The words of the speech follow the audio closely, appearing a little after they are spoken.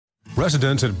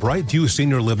Residents at Brightview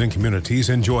Senior Living Communities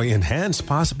enjoy enhanced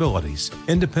possibilities,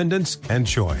 independence, and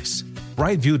choice.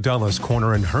 Brightview Dulles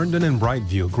Corner in Herndon and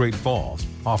Brightview, Great Falls,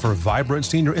 offer vibrant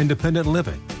senior independent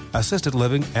living, assisted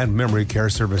living, and memory care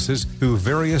services through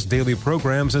various daily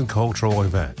programs and cultural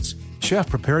events.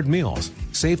 Chef-prepared meals,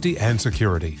 safety and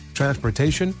security,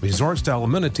 transportation, resort-style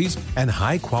amenities, and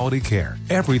high-quality care.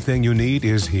 Everything you need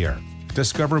is here.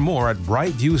 Discover more at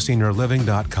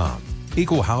brightviewseniorliving.com.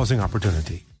 Equal housing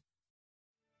opportunity.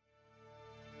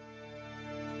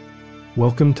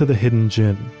 Welcome to The Hidden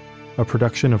Djinn, a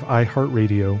production of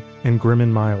iHeartRadio and Grim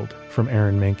and Mild from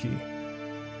Aaron Mahnke.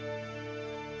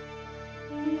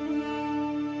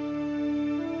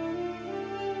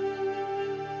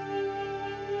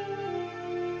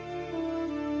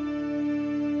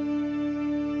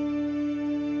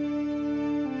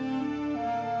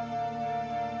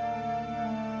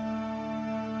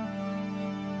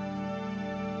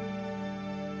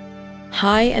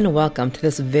 Hi, and welcome to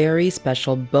this very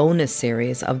special bonus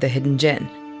series of The Hidden Djinn,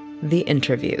 The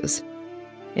Interviews.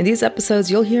 In these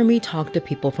episodes, you'll hear me talk to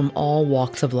people from all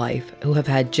walks of life who have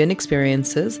had Djinn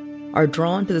experiences, are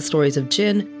drawn to the stories of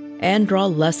Djinn, and draw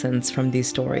lessons from these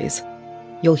stories.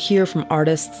 You'll hear from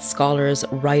artists, scholars,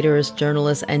 writers,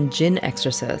 journalists, and Djinn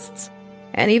exorcists.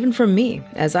 And even from me,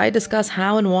 as I discuss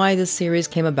how and why this series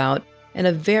came about in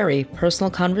a very personal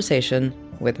conversation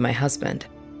with my husband.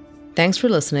 Thanks for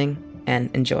listening,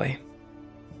 and enjoy.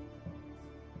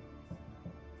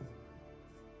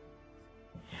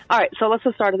 All right, so let's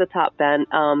just start at the top then.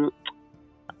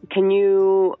 Can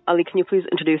you please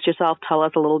introduce yourself? Tell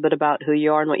us a little bit about who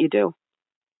you are and what you do.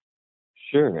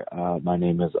 Sure. My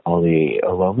name is Ali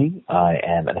Olomi. I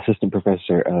am an assistant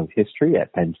professor of history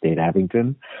at Penn State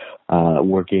Abington,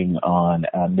 working on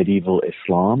medieval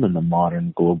Islam and the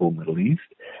modern global Middle East.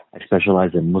 I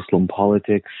specialize in Muslim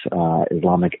politics,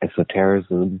 Islamic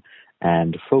esotericism,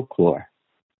 and folklore.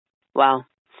 Wow.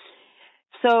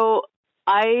 So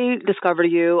I discovered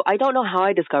you. I don't know how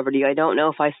I discovered you. I don't know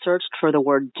if I searched for the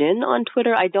word Djinn on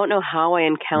Twitter. I don't know how I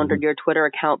encountered your Twitter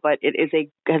account, but it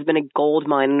has been a gold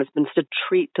mine, and it's been such a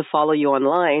treat to follow you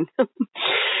online.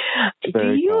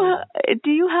 Do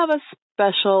you have a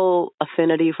special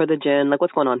affinity for the Djinn? Like,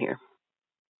 what's going on here?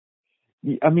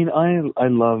 I mean, I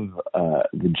love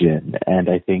the Djinn, and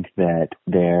I think that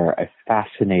they're a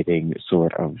fascinating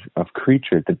sort of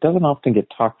creature that doesn't often get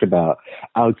talked about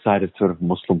outside of sort of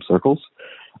Muslim circles.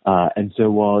 And so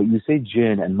while you say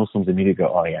Djinn and Muslims immediately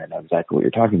go, oh yeah, I know exactly what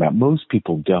you're talking about, most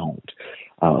people don't,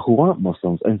 who aren't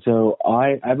Muslims. And so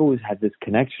I've always had this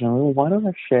connection. I'm like, why don't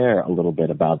I share a little bit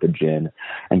about the Djinn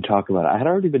and talk about it? I had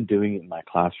already been doing it in my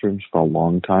classrooms for a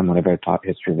long time. Whenever I taught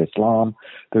history of Islam,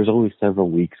 there's always several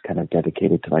weeks kind of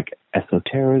dedicated to like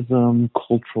esotericism,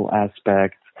 cultural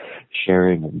aspects,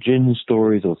 sharing of Djinn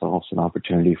stories. It was also an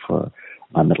opportunity for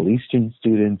Middle Eastern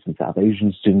students and South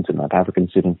Asian students and North African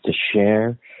students to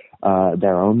share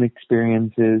their own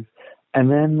experiences. And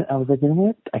then I was like, you know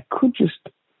what? I could just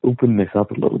open this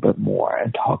up a little bit more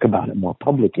and talk about it more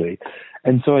publicly.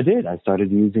 And so I did. I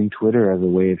started using Twitter as a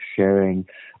way of sharing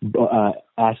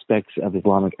aspects of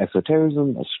Islamic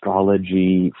esotericism,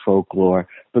 astrology, folklore,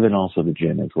 but then also the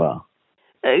Djinn as well.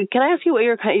 Can I ask you what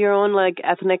your own like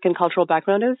ethnic and cultural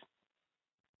background is?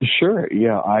 Sure.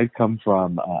 Yeah, I come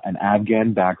from an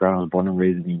Afghan background. I was born and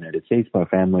raised in the United States. My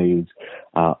family is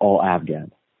all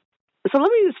Afghan. So let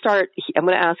me start. I'm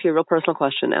going to ask you a real personal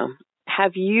question now.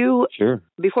 Have you, Sure.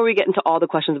 Before we get into all the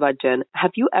questions about Djinn,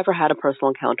 have you ever had a personal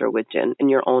encounter with Djinn in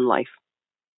your own life?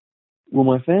 Well,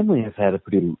 my family has had a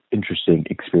pretty interesting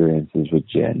experiences with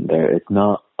Djinn. It's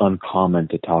not uncommon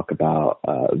to talk about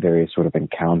various sort of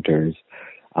encounters.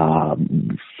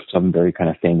 Some very kind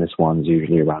of famous ones,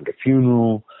 usually around a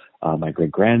funeral. My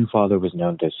great-grandfather was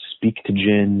known to speak to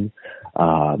Djinn.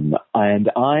 And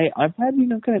I've had,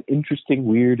 kind of interesting,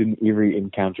 weird, and eerie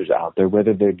encounters out there.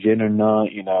 Whether they're Djinn or not,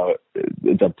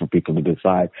 it's up for people to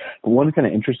decide. But one kind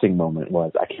of interesting moment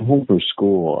was I came home from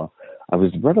school. I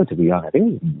was relatively young. I think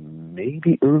it was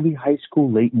maybe early high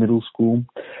school, late middle school.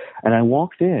 And I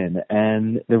walked in,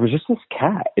 and there was just this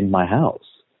cat in my house.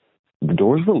 The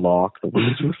doors were locked. The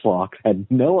windows were locked. I had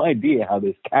no idea how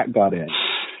this cat got in.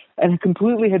 And it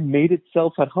completely had made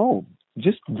itself at home.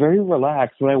 Just very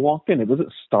relaxed. When I walked in, it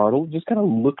wasn't startled. It just kind of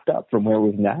looked up from where it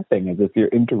was napping as if you're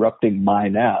interrupting my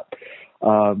nap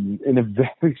in a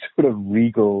very sort of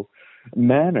regal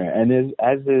manner. And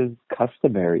as is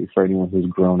customary for anyone who's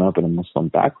grown up in a Muslim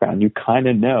background, you kind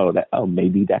of know that, oh,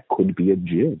 maybe that could be a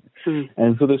Djinn.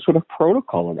 And so there's sort of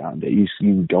protocol around it.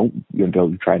 You don't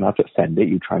try not to offend it.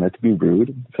 You try not to be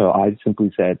rude. So I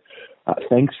simply said,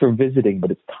 thanks for visiting,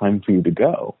 but it's time for you to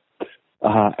go.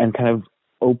 And kind of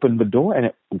opened the door and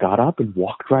it got up and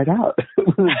walked right out. It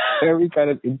was a very kind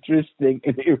of interesting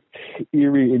and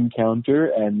eerie encounter,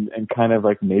 and kind of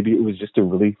like maybe it was just a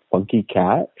really funky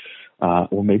cat,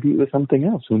 or maybe it was something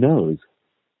else. Who knows?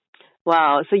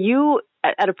 Wow. So you,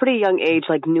 at a pretty young age,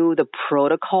 like knew the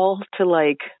protocol to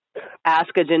like ask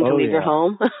a Djinn to leave your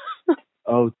home?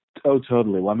 Oh,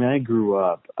 totally. Well, I mean, I grew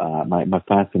up, my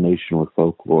fascination with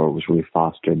folklore was really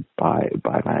fostered by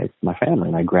my family.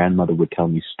 My grandmother would tell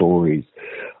me stories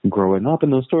growing up,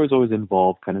 and those stories always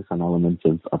involved kind of some elements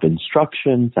of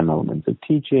instruction, some elements of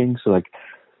teaching. So like,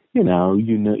 you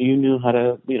knew how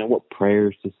to, what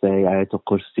prayers to say, Ayatul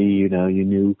Kursi, you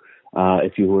knew,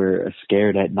 if you were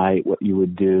scared at night, what you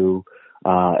would do.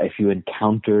 If you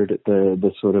encountered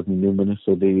the sort of numinous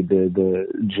or the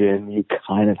Djinn, you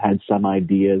kind of had some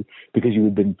idea because you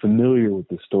had been familiar with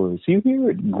the story. So you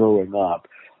hear it growing up.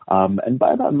 And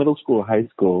by about middle school or high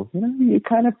school, you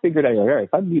kind of figured out, all right,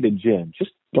 if I meet a Djinn,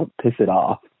 just don't piss it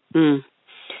off. Mm.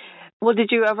 Well, did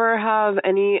you ever have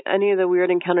any of the weird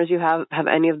encounters you have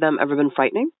any of them ever been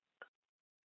frightening?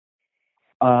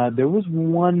 There was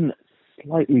one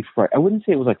slightly I wouldn't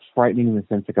say it was like frightening in the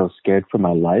sense like I was scared for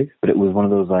my life, but it was one of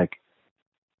those like,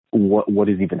 what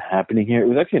is even happening here? It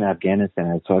was actually in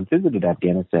Afghanistan. So I visited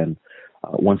Afghanistan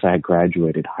once I had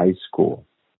graduated high school,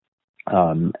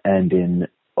 and in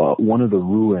one of the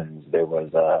ruins there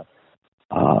was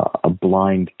a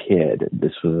blind kid.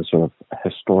 This was a sort of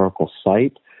historical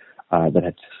site that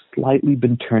had slightly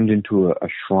been turned into a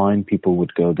shrine. People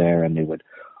would go there and they would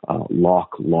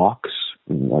lock locks,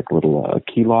 like little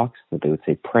key locks, that they would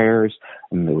say prayers,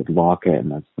 and they would lock it,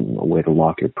 and that's a way to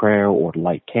lock your prayer, or to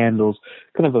light candles,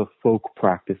 kind of a folk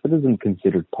practice that isn't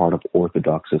considered part of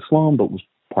Orthodox Islam, but was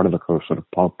part of the sort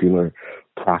of popular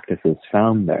practices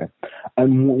found there.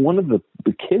 And one of the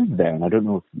kids there, and I don't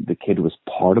know if the kid was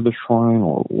part of the shrine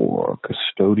or a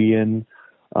custodian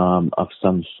of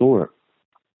some sort,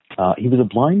 he was a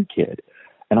blind kid.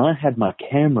 And I had my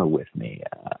camera with me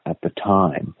at the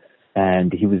time,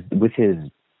 and he was with his,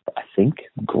 I think,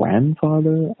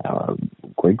 grandfather,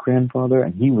 great-grandfather,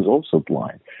 and he was also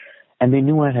blind. And they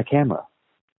knew I had a camera.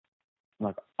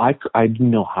 Like, I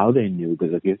didn't know how they knew,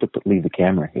 because if you have to leave the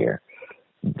camera here.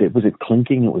 Was it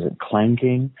clinking? It wasn't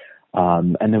clanking.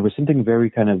 And there was something very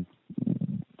kind of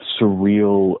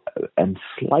surreal and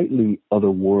slightly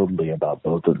otherworldly about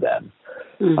both of them.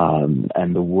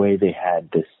 And the way they had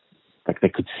this, like they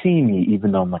could see me,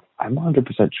 even though I'm 100%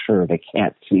 sure they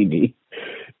can't see me.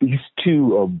 These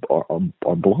two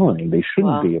are blind. They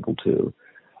shouldn't be able to.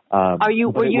 Were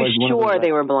you sure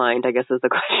they were blind, I guess is the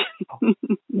question.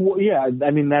 Well, yeah, I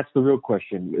mean, that's the real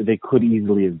question. They could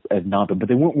easily have not been, but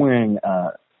they weren't wearing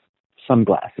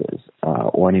sunglasses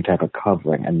or any type of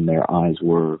covering, and their eyes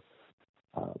were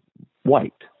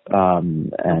white.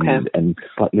 And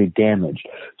slightly damaged.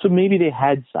 So maybe they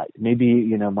had sight.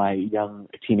 Maybe, my young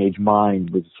teenage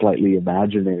mind was slightly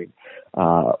imagining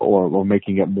or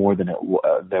making it more than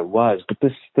there was. But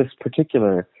this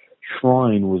particular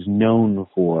shrine was known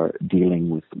for dealing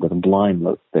with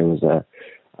blindness. There was a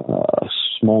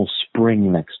small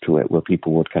spring next to it where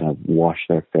people would kind of wash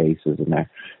their faces and their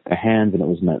hands, and it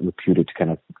was reputed to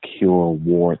kind of cure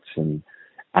warts and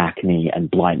acne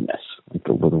and blindness.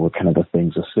 Were kind of the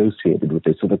things associated with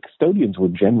it. So the custodians were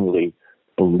generally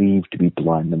believed to be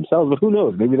blind themselves, but who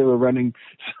knows? Maybe they were running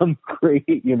some great,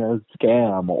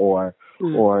 scam, or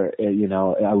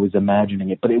I was imagining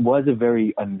it. But it was a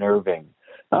very unnerving,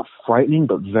 not frightening,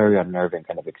 but very unnerving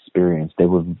kind of experience. They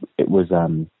were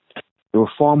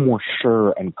far more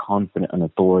sure and confident and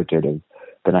authoritative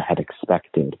than I had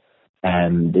expected,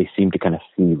 and they seemed to kind of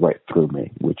see right through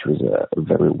me, which was a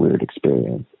very weird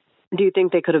experience. Do you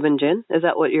think they could have been Djinn? Is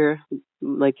that what your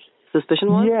suspicion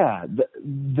was? Yeah,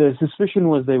 the suspicion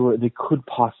was they could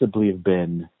possibly have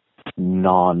been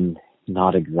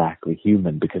not exactly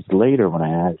human, because later when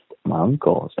I asked my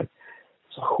uncle, I was like,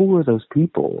 so who are those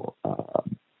people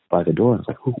by the door? I was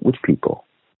like, which people?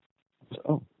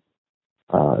 I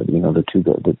was the two,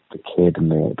 the kid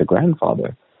and the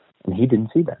grandfather, and he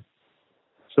didn't see them.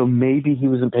 So maybe he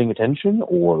wasn't paying attention,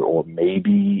 or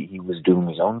maybe he was doing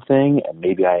his own thing, and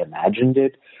maybe I imagined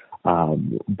it.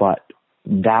 But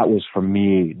that was, for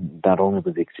me, not only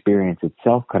was the experience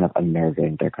itself kind of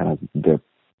unnerving, their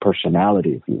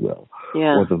personality, if you will,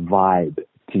 or the vibe,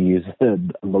 to use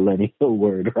a millennial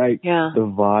word, right? Yeah. The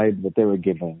vibe that they were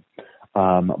giving.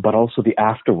 But also the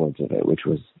afterwards of it, which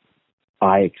was,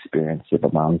 I experienced it,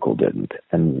 but my uncle didn't.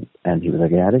 And he was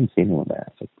like, yeah, I didn't see anyone there.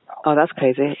 I was like, oh, that's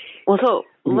crazy. Well, so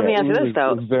let me ask you this,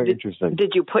 though. It was very interesting.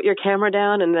 Did you put your camera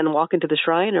down and then walk into the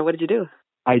shrine, or what did you do?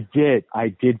 I did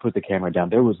put the camera down.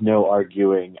 There was no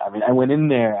arguing. I mean, I went in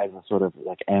there as a sort of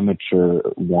like amateur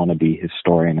wannabe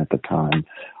historian at the time.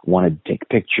 Wanted to take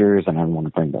pictures and I want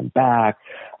to bring them back.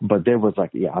 But there was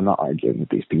like, I'm not arguing with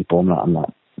these people.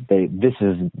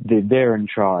 They're in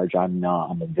charge. I'm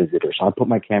a visitor. So I put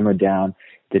my camera down,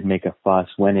 didn't make a fuss,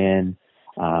 went in,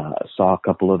 saw a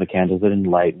couple of the candles that didn't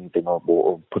light anything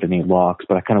or put any locks,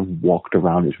 but I kind of walked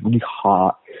around. It was really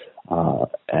hot.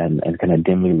 And kind of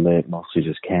dimly lit, mostly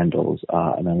just candles.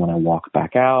 And then when I walked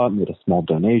back out, made a small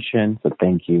donation, said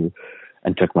thank you,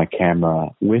 and took my camera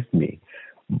with me.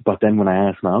 But then when I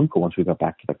asked my uncle, once we got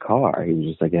back to the car, he was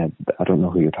just like, I don't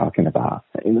know who you're talking about.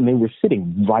 And they were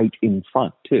sitting right in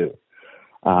front, too.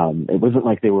 It wasn't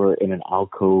like they were in an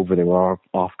alcove or they were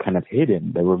off kind of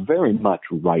hidden. They were very much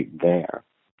right there.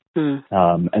 And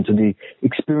so the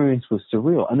experience was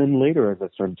surreal. And then later, as I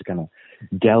started to kind of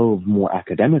delve more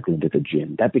academically into the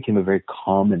Djinn, that became a very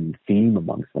common theme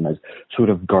amongst them as sort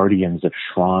of guardians of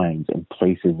shrines and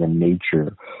places in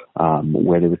nature,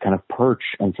 where they would kind of perch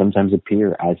and sometimes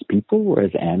appear as people or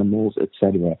as animals,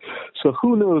 etc. So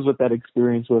who knows what that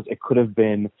experience was? It could have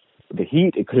been the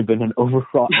heat. It could have been an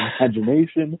overwrought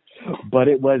imagination, but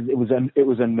it was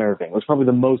unnerving. It was probably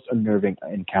the most unnerving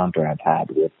encounter I've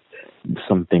had with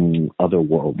something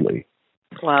otherworldly.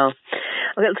 Wow.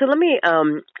 Okay, so let me.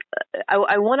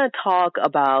 I want to talk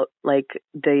about like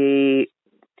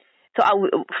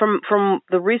from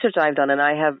the research I've done, and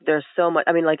there's so much.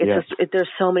 I mean, like there's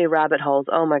so many rabbit holes.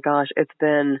 Oh my gosh, it's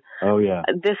been. Oh yeah.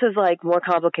 This is like more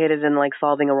complicated than like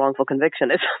solving a wrongful conviction.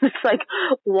 It's like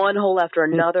one hole after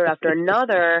another after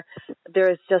another.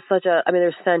 There's just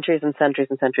there's centuries and centuries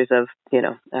and centuries of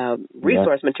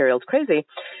resource material. It's crazy.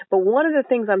 But one of the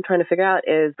things I'm trying to figure out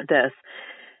is this.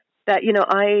 That,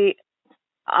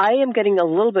 I am getting a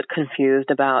little bit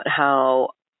confused about how,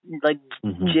 like,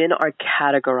 Djinn are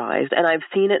categorized. And I've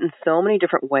seen it in so many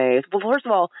different ways. Well, first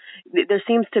of all, there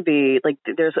seems to be, like,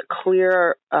 there's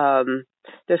clear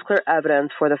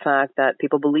evidence for the fact that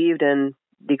people believed in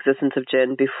the existence of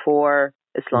Djinn before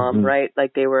Islam, right?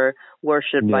 Like, they were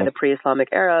worshipped by the pre-Islamic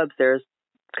Arabs. There's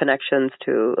connections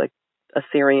to, like,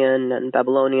 Assyrian and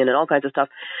Babylonian and all kinds of stuff.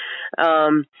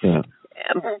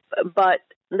 But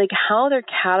like how they're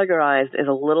categorized is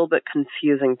a little bit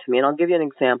confusing to me. And I'll give you an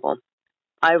example.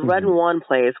 I've read in one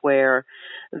place where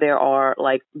there are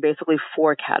like basically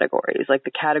 4 categories. Like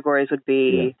the categories would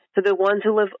be, so the ones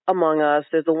who live among us,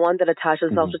 there's the one that attaches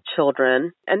themselves to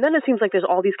children. And then it seems like there's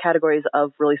all these categories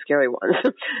of really scary ones.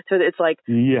 So it's like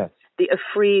the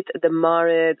Ifrit, the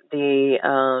Marid, the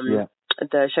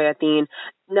Shayateen.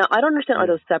 Now, I don't understand, are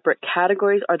those separate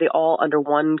categories? Are they all under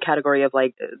one category of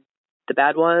like the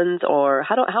bad ones, or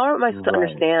how am I supposed to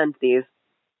understand these?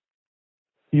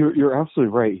 You're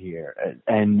absolutely right here,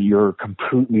 and you're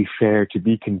completely fair to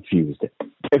be confused.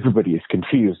 Everybody is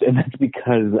confused, and that's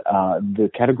because the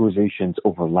categorizations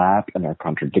overlap and are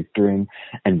contradictory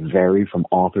and vary from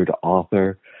author to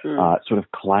author. Sort of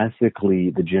classically,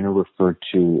 the Djinn are referred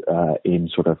to in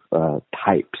sort of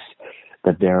types.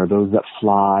 That there are those that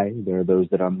fly, there are those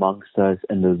that are amongst us,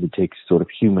 and those that take sort of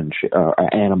human shape,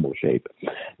 animal shape.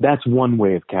 That's one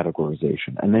way of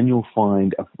categorization. And then you'll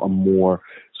find a more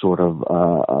sort of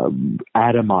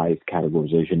atomized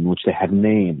categorization in which they have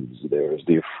names. There's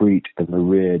the Ifrit, the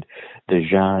Marid, the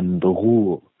Djinn, the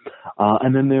Ghul.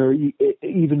 And then there are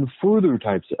even further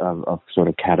types of sort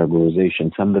of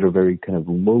categorization, some that are very kind of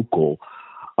local.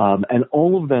 And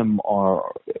all of them are,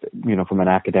 from an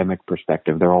academic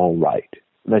perspective, they're all right.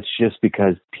 That's just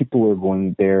because people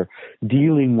are they're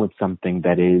dealing with something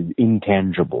that is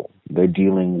intangible. They're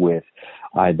dealing with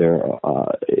either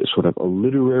sort of a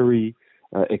literary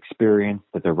experience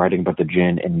that they're writing about the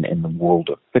Djinn in the world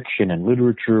of fiction and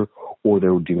literature, or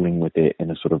they're dealing with it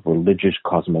in a sort of religious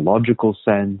cosmological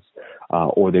sense,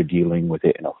 or they're dealing with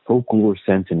it in a folklore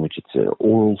sense in which it's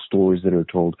oral stories that are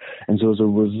told. And so as a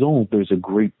result, there's a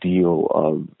great deal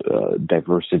of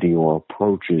diversity or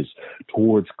approaches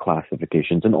towards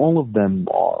classifications, and all of them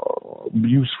are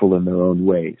useful in their own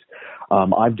ways.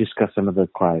 I've discussed some of the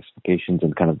classifications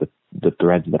and kind of the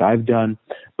threads that I've done,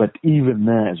 but even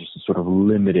that is just a sort of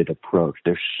limited approach.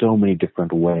 There's so many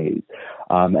different ways.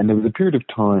 And there was a period of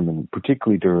time, and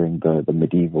particularly during the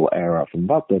medieval era, from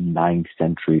about the 9th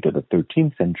century to the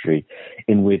 13th century,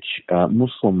 in which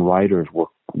Muslim writers were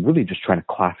really just trying to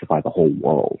classify the whole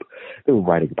world. They were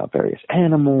writing about various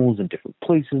animals and different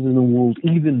places in the world,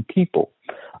 even people.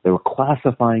 They were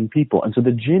classifying people. And so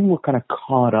the Djinn were kind of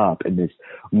caught up in this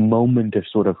moment of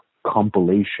sort of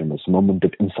compilation, this moment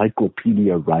of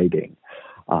encyclopedia writing.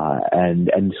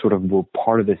 and sort of were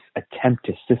part of this attempt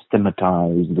to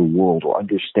systematize the world, or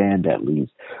understand at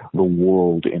least the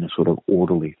world in a sort of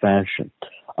orderly fashion.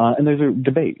 And there's a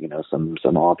debate,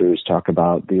 some authors talk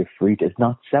about the Ifrit as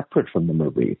not separate from the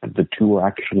Marif, and the two are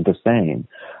actually the same.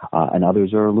 And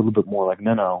others are a little bit more like,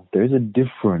 no, there's a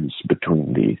difference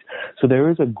between these. So there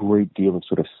is a great deal of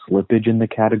sort of slippage in the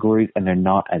categories, and they're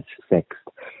not as fixed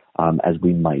as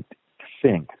we might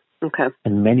think. Okay.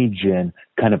 And many jinn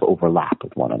kind of overlap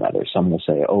with one another. Some will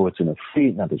say, oh, it's an Ifrit,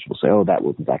 and others will say, oh, that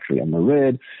was actually a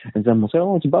Marid, and some will say,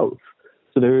 oh, it's both.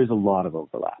 So there is a lot of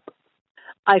overlap.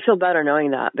 I feel better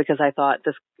knowing that, because I thought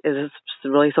this is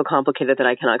really so complicated that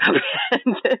I cannot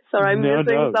comprehend this, or I'm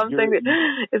missing something.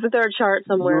 Isn't there a chart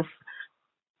somewhere?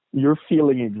 You're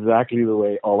feeling exactly the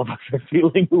way all of us are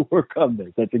feeling who work on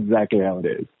this. That's exactly how it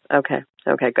is. Okay,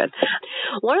 good.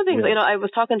 One of the things, I was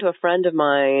talking to a friend of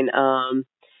mine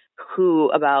who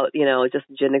about, just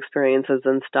jinn experiences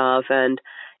and stuff, and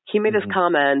he made this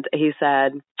comment. He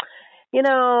said,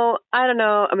 I don't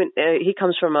know. I mean, he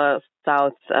comes from a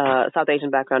South Asian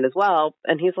background as well.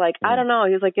 And he's like, I don't know.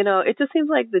 He's like, it just seems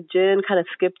like the jinn kind of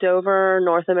skipped over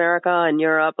North America and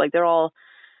Europe. Like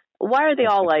why are they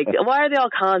all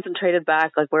concentrated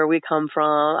back, like where we come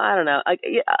from? I don't know.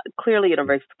 Clearly,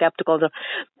 very skeptical.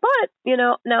 But,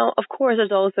 now, of course,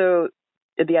 there's also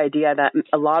the idea that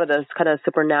a lot of those kind of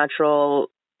supernatural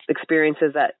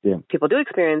experiences that people do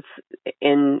experience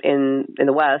in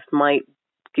the West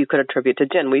you could attribute to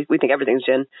jinn. We think everything's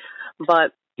jinn.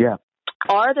 But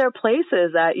are there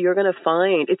places that you're going to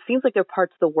find, it seems like there are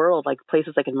parts of the world, like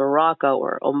places like in Morocco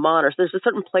or Oman, or there's just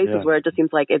certain places where it just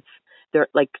seems like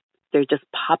they just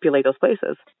populate those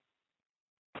places.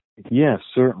 Yeah,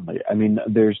 certainly. I mean,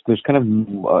 there's kind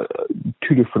of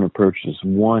two different approaches.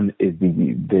 One is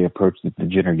the approach that the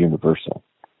jinn are universal,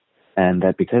 and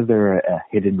that because they're a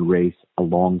hidden race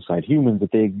alongside humans,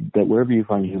 that wherever you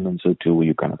find humans, so too will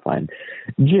you kind of find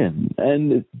jinn.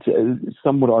 And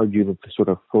some would argue that the sort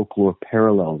of folklore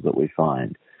parallels that we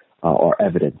find are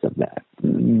evidence of that.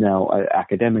 Now,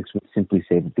 academics would simply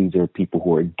say that these are people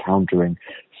who are encountering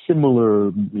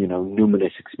similar,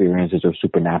 numinous experiences or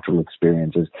supernatural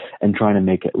experiences and trying to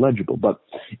make it legible. But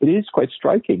it is quite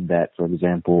striking that, for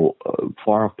example,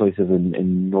 far-off places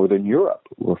in Northern Europe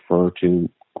refer to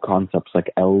concepts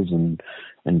like elves and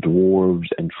dwarves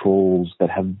and trolls that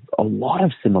have a lot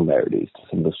of similarities to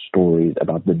some of the stories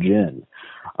about the jinn.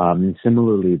 And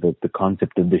similarly, the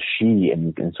concept of the Sidhe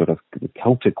in sort of the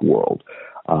Celtic world,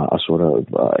 a sort of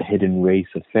hidden race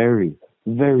of fairies,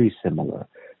 very similar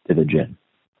to the jinn.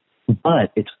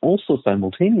 But it's also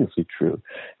simultaneously true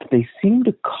that they seem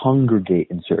to congregate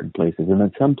in certain places, and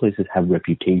that some places have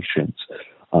reputations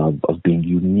of being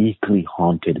uniquely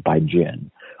haunted by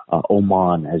jinn.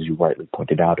 Oman, as you rightly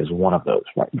pointed out, is one of those,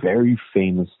 right? Very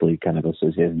famously kind of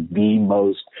associated as the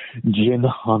most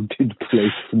jinn-haunted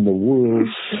place in the world.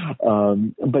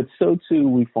 But so, too,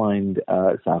 we find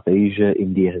South Asia,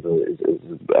 India,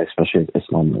 especially as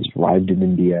Islam has arrived in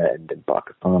India and in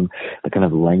Pakistan, the kind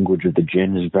of language of the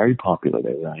jinn is very popular.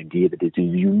 There's an idea that it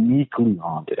is uniquely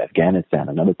haunted. Afghanistan,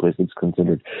 another place that's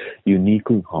considered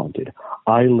uniquely haunted.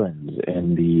 Islands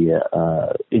in the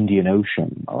Indian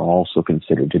Ocean are also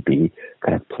considered to be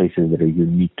kind of places that are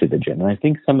unique to the jinn. And I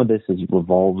think some of this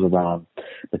revolves around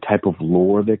the type of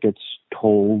lore that gets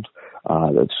told,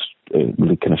 that's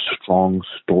really kind of strong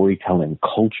storytelling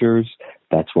cultures.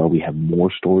 That's why we have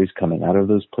more stories coming out of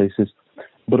those places.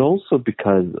 But also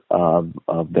because of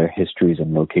their histories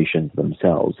and locations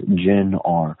themselves. Jinn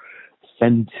are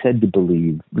said to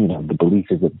believe, the belief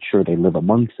is that sure they live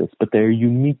amongst us, but they're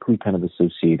uniquely kind of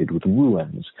associated with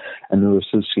ruins, and they're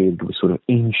associated with sort of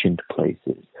ancient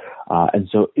places. And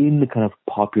so in the kind of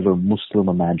popular Muslim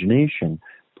imagination,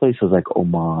 places like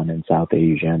Oman and South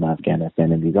Asia and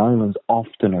Afghanistan and these islands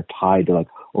often are tied to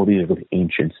these are really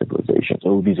ancient civilizations.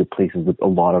 Oh, these are places with a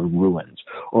lot of ruins.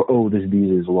 Or,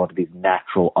 these are a lot of these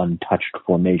natural untouched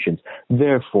formations.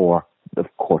 Therefore, of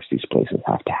course, these places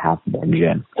have to have more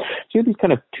jinn. So you have these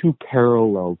kind of two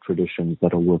parallel traditions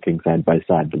that are working side by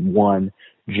side. The one,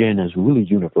 jinn is really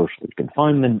universal. You can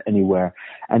find them anywhere.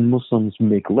 And Muslims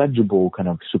make legible kind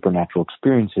of supernatural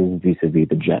experiences vis-a-vis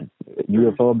the jinn.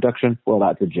 UFO abduction, well,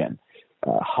 that's a jinn.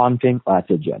 Haunting, that's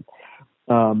a jinn.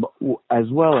 As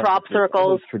well crop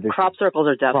circles. Crop circles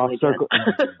are definitely jinn.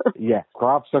 Yeah,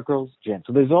 crop circles, jinn.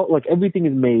 So there's everything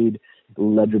is made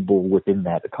legible within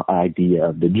that idea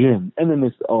of the jinn. And then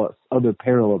there's other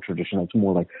parallel tradition that's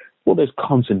more like, there's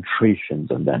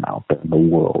concentrations of them out there in the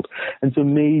world. And so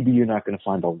maybe you're not going to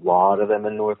find a lot of them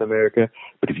in North America,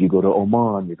 but if you go to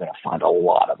Oman, you're going to find a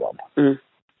lot of them.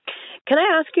 Can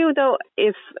I ask you though,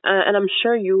 if and I'm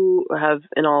sure you have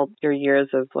in all your years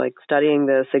of like studying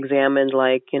this, examined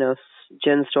like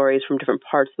Djinn stories from different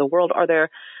parts of the world. Are there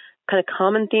kind of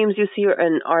common themes you see,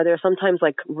 and are there sometimes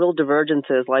like real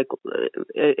divergences, like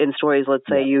in stories? Let's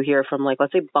say you hear from like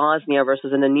let's say Bosnia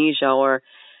versus Indonesia, or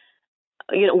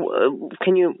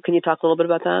can you talk a little bit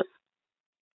about that?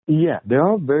 Yeah, there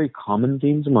are very common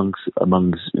themes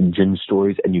amongst Djinn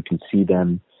stories, and you can see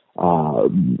them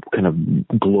kind of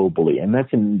globally, and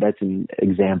that's an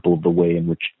example of the way in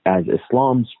which, as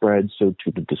Islam spread, so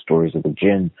too did the stories of the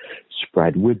Djinn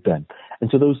spread with them. And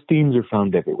so those themes are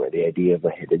found everywhere. The idea of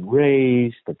a hidden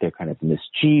race, that they're kind of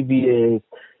mischievous,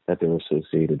 that they're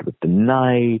associated with the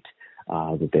night,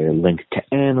 that they're linked to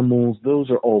animals. Those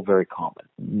are all very common,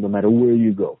 no matter where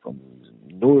you go, from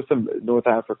North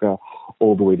Africa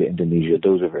all the way to Indonesia.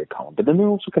 Those are very common. But then there are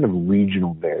also kind of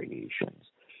regional variations.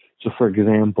 So, for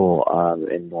example,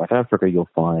 in North Africa, you'll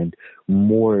find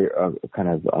more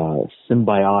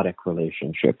symbiotic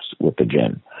relationships with the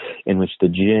Djinn, in which the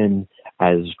Djinn,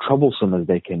 as troublesome as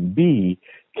they can be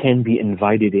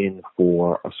invited in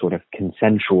for a sort of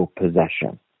consensual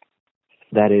possession.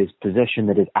 That is, possession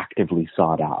that is actively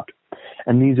sought out.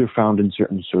 And these are found in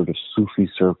certain sort of Sufi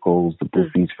circles. The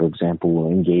Bufis, for example,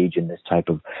 will engage in this type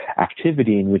of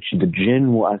activity in which the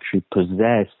Djinn will actually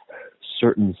possess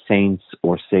certain saints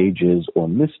or sages or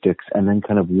mystics and then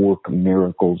kind of work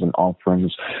miracles and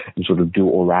offerings and sort of do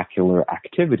oracular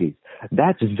activities.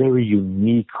 That's very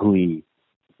uniquely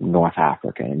North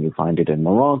Africa, and you find it in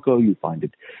Morocco, you find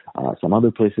it some other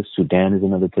places. Sudan is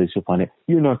another place you'll find it.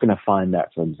 You're not going to find that,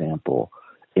 for example,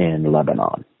 in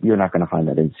Lebanon. You're not going to find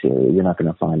that in Syria. You're not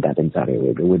going to find that in Saudi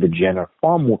Arabia, where the Djinn are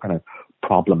far more kind of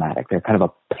problematic. They're kind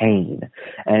of a pain,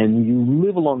 and you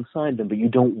live alongside them, but you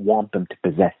don't want them to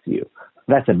possess you.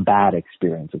 That's a bad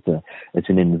experience. It's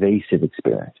an invasive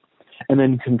experience. And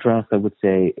then contrast, I would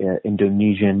say,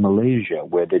 Indonesia and Malaysia,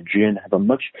 where the Djinn have a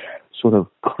much sort of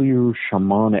clear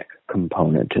shamanic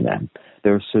component to them.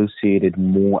 They're associated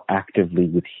more actively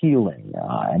with healing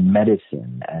and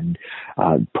medicine and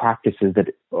practices that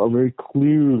are very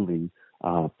clearly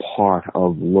part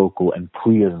of local and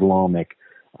pre-Islamic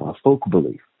folk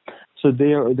belief. So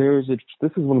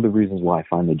this is one of the reasons why I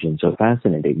find the Djinn so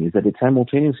fascinating, is that it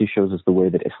simultaneously shows us the way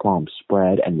that Islam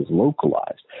spread and was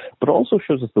localized, but also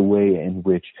shows us the way in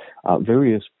which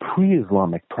various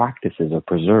pre-Islamic practices are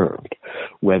preserved,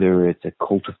 whether it's a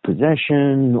cult of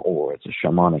possession or it's a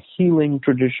shamanic healing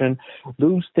tradition.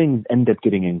 Those things end up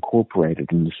getting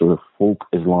incorporated into sort of folk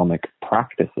Islamic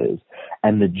practices,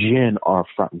 and the Djinn are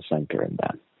front and center in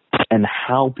that. And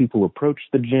how people approach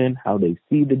the Djinn, how they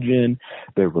see the Djinn,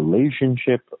 their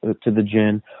relationship to the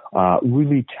Djinn,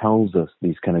 really tells us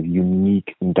these kind of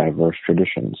unique and diverse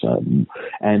traditions.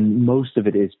 And most of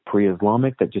it is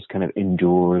pre-Islamic, that just kind of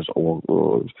endures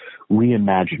or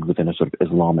reimagined within a sort of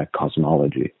Islamic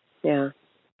cosmology. Yeah.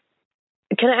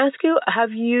 Can I ask you,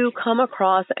 have you come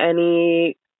across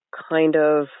any kind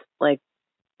of like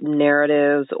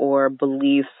narratives or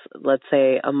beliefs, let's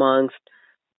say, amongst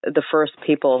the first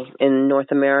people in North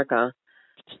America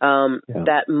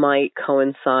that might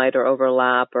coincide or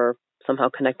overlap or somehow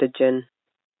connect to Djinn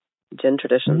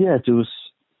traditions? Yeah, to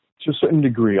a certain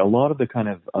degree. A lot of the kind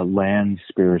of land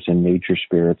spirits and nature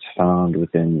spirits found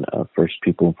within First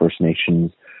People and First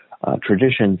Nations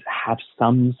traditions have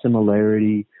some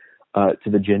similarity to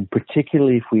the Djinn,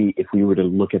 particularly if we were to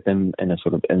look at them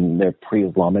in their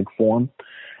pre-Islamic form,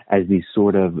 as these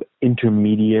sort of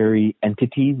intermediary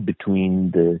entities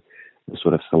between the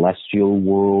sort of celestial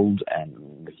world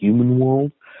and the human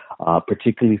world,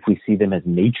 particularly if we see them as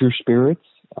nature spirits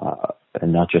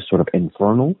and not just sort of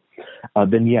infernal,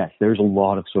 then yes, there's a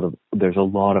lot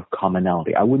of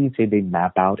commonality. I wouldn't say they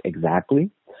map out exactly,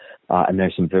 and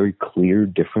there's some very clear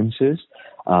differences,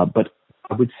 but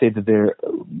I would say that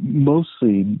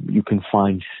mostly you can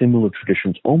find similar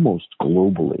traditions almost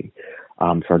globally.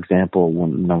 For example,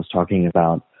 when I was talking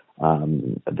about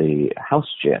the house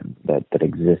Djinn that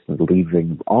exists in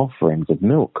leaving offerings of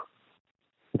milk,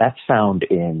 that's found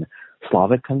in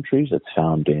Slavic countries, it's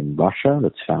found in Russia,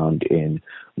 that's found in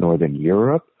Northern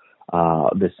Europe.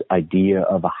 This idea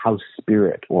of a house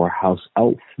spirit or house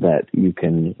elf that you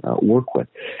can work with.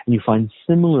 And you find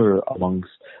similar amongst,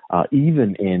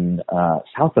 even in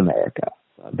South America.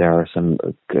 There are some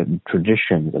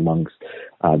traditions amongst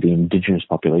the indigenous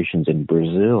populations in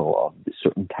Brazil of a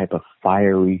certain type of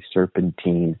fiery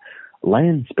serpentine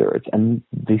land spirits. And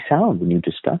they sound, when you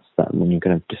discuss them, when you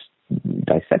kind of just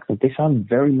dissect them, they sound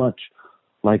very much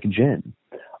like Djinn.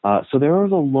 So there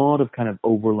is a lot of kind of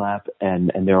overlap,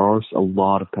 and there are a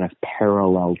lot of kind of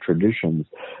parallel traditions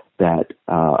that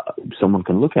someone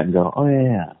can look at and go, oh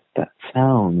yeah, that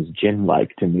sounds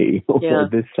Djinn-like to me, or Yeah.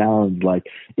 this sounds like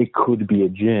it could be a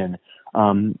Djinn.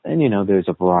 And, there's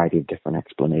a variety of different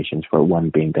explanations for it. One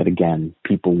being that, again,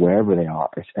 people, wherever they are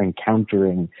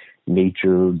encountering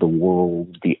nature, the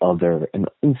world, the other, in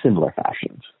similar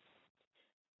fashions.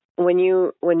 When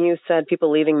you said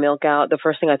people leaving milk out, the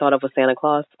first thing I thought of was Santa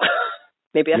Claus.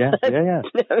 Maybe Yeah. I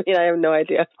mean, I have no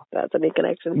idea if that's any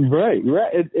connection. Right.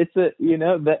 It's a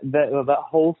that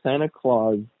whole Santa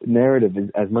Claus narrative is,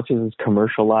 as much as it's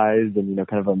commercialized and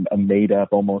kind of a made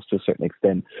up, almost to a certain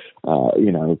extent,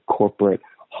 corporate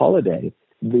holiday.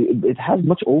 It has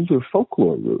much older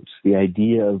folklore roots. The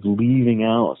idea of leaving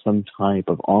out some type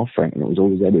of offering, and it was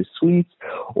always either sweets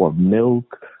or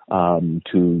milk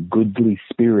to goodly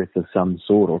spirits of some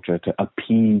sort, or to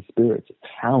appease spirits. It's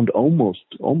found almost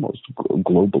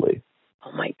globally.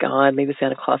 Oh my God! Maybe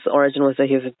Santa Claus' origin was that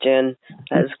he was a Djinn.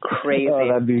 That is crazy. Oh,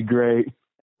 that'd be great.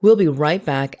 We'll be right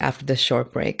back after this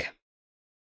short break.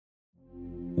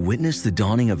 Witness the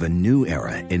dawning of a new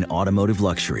era in automotive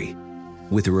luxury,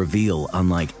 with a reveal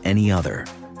unlike any other,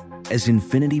 as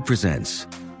Infiniti presents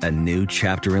a new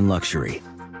chapter in luxury,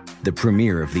 the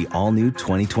premiere of the all-new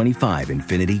 2025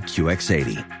 Infiniti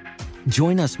QX80.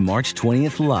 Join us March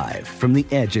 20th live from the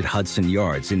Edge at Hudson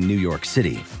Yards in New York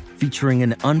City, featuring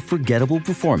an unforgettable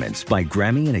performance by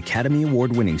Grammy and Academy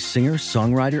Award-winning singer,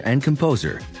 songwriter, and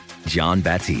composer, Jon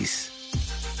Batiste.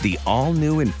 The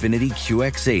all-new Infiniti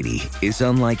QX80 is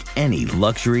unlike any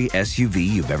luxury SUV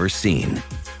you've ever seen.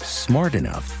 Smart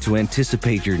enough to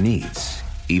anticipate your needs,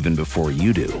 even before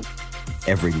you do.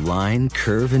 Every line,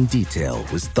 curve, and detail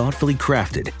was thoughtfully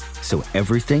crafted, so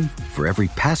everything for every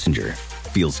passenger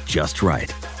feels just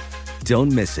right.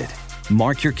 Don't miss it.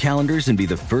 Mark your calendars and be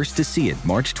the first to see it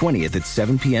March 20th at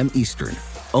 7 p.m. Eastern,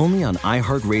 only on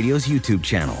iHeartRadio's YouTube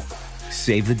channel.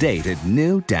 Save the date at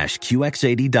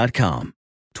new-QX80.com.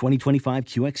 2025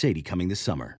 QX80 coming this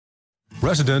summer.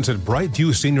 Residents at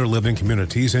Brightview Senior Living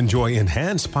Communities enjoy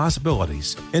enhanced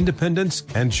possibilities, independence,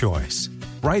 and choice.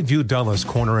 Brightview Dulles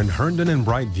Corner in Herndon and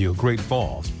Brightview, Great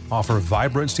Falls, offer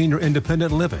vibrant senior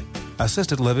independent living,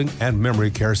 assisted living, and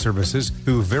memory care services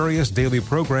through various daily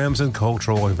programs and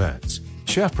cultural events.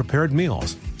 Chef-prepared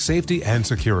meals, safety and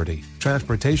security,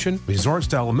 transportation,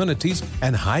 resort-style amenities,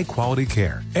 and high-quality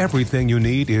care. Everything you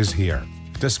need is here.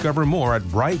 Discover more at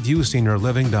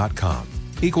brightviewseniorliving.com.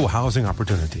 Equal housing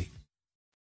opportunity.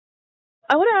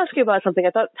 I want to ask you about something.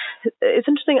 I thought it's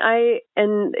interesting.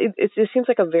 It seems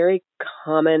like a very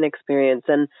common experience,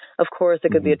 and of course,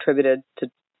 it could be attributed to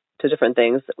different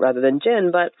things rather than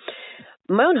Djinn. But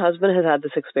my own husband has had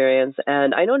this experience,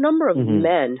 and I know a number of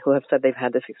men who have said they've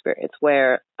had this experience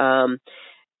where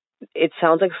it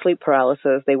sounds like sleep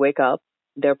paralysis. They wake up,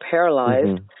 they're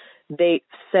paralyzed, they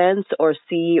sense or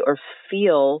see or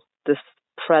feel this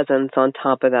presence on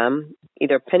top of them,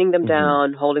 either pinning them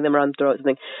down, holding them around the throat,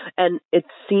 something. And it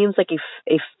seems like a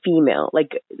female,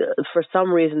 like for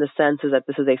some reason the sense is that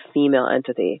this is a female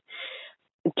entity.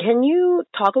 Can you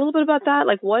talk a little bit about that?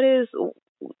 Like what is,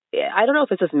 I don't know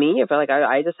if it's just me, if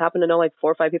I just happen to know like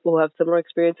 4 or 5 people who have similar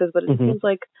experiences, but it seems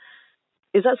like,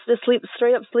 is that just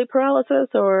straight up sleep paralysis,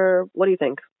 or what do you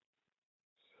think?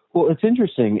 Well, what's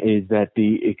interesting is that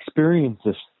the experience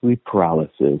of sleep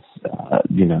paralysis,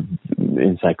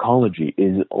 in psychology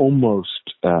is almost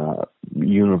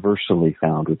universally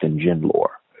found within Djinn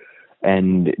lore.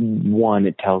 And one,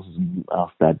 it tells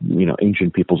us that,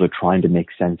 ancient peoples are trying to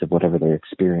make sense of whatever their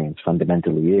experience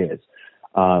fundamentally is.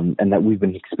 And that we've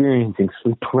been experiencing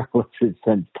sleep paralysis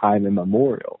since time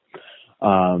immemorial.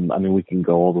 We can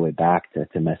go all the way back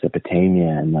to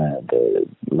Mesopotamia and the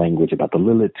language about the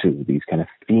Lilitu, these kind of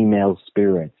female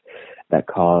spirits that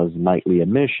cause nightly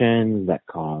emissions, that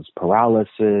cause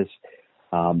paralysis.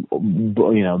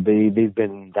 They've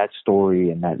been, that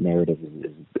story and that narrative has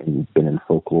been in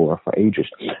folklore for ages.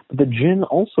 But the Djinn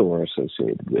also are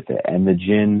associated with it, and the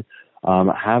Djinn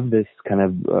have this kind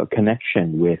of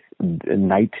connection with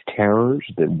night terrors,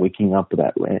 that waking up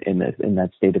in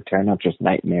that state of terror, not just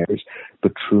nightmares,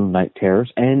 but true night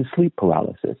terrors, and sleep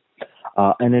paralysis.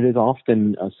 And it is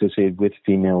often associated with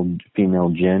female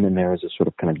Djinn, and there is a sort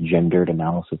of kind of gendered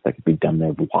analysis that could be done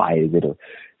there. Why is it a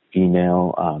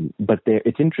female? But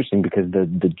it's interesting because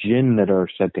the Djinn that are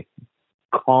said to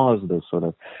cause those sort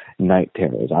of night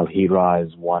terrors. Al-Hira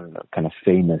is one kind of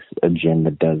famous Djinn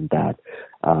that does that.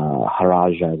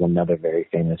 Haraja is another very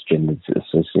famous Djinn that's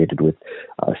associated with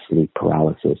sleep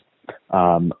paralysis.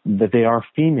 That they are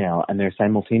female, and they're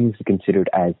simultaneously considered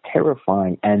as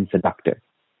terrifying and seductive.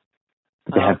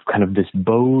 They have kind of this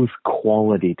both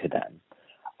quality to them.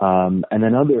 And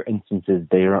in other instances,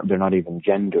 they're not even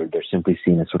gendered. They're simply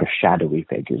seen as sort of shadowy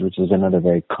figures, which is another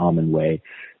very common way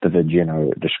that the Djinn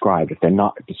are described. If they're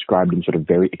not described in sort of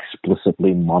very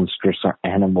explicitly monstrous or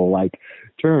animal-like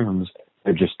terms,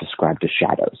 they're just described as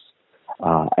shadows.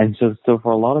 And so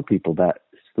for a lot of people, that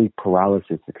sleep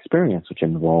paralysis experience, which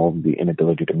involves the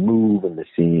inability to move and this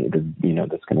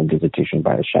kind of visitation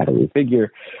by a shadowy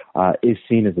figure, is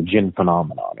seen as a Djinn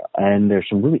phenomenon. And there's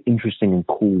some really interesting and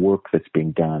cool work that's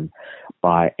being done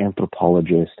by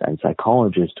anthropologists and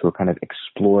psychologists who are kind of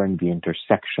exploring the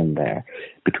intersection there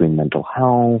between mental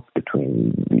health,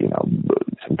 between,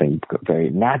 something very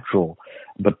natural,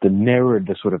 but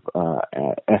the sort of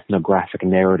ethnographic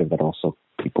narrative that also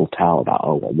people tell about,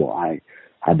 I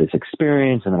had this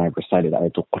experience, and then I recited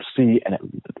Ayatul Kursi, and it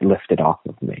lifted off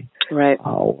of me. Right. I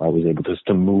was able just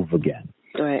to move again.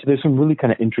 Right. So there's some really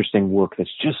kind of interesting work that's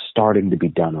just starting to be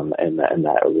done in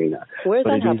that arena. Where is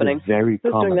that happening? Very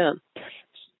Who's common. doing that?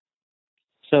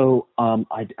 So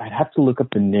I'd have to look up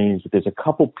the names, but there's a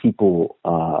couple people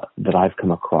that I've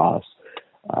come across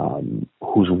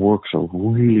whose works are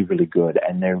really, really good,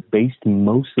 and they're based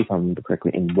mostly, if I remember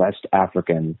correctly, in West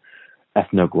African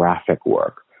ethnographic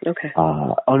work. Okay.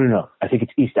 No. I think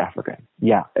it's East African.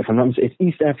 Yeah, if I'm not mistaken, it's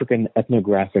East African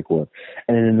ethnographic work.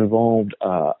 And it involved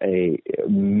a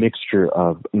mixture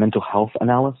of mental health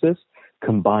analysis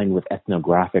combined with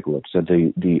ethnographic work. So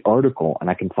the article, and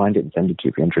I can find it and send it to you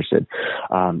if you're interested,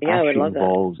 actually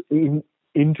involves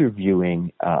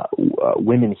interviewing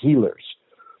women healers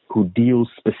who deal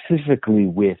specifically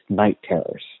with night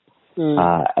terrors.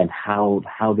 And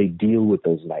how they deal with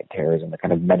those night terrors and the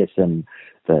kind of medicine,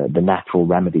 the natural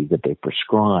remedies that they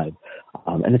prescribe.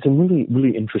 And it's a really,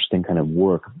 really interesting kind of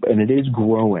work. And it is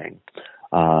growing.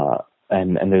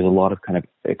 And there's a lot of kind of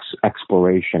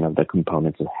exploration of the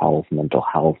components of health, mental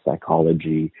health,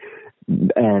 psychology,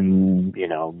 and,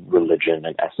 religion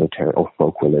and esoteric or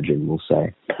folk religion, we'll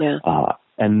say. Yeah.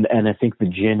 And I think the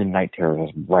Djinn and night terror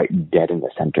is right dead in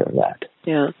the center of that.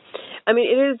 Yeah.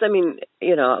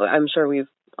 I'm sure we've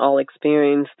all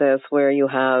experienced this where you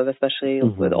have, especially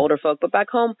with older folk, but back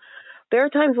home, there are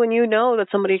times when you know that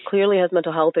somebody clearly has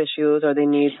mental health issues or they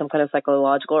need some kind of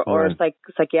psychological or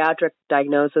psychiatric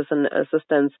diagnosis and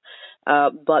assistance,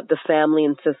 but the family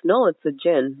insists, no, it's a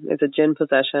Djinn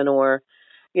possession or,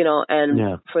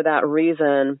 for that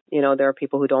reason, there are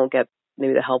people who don't get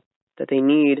maybe the help that they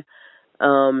need.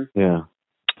 And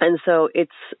so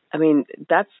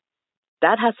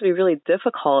that has to be really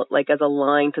difficult, like as a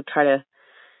line to try to,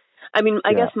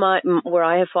 I guess where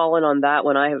I have fallen on that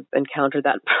when I have encountered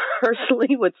that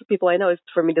personally with people I know is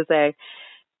for me to say,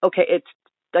 okay, it's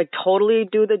like totally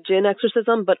do the Djinn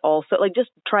exorcism, but also like just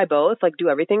try both, like do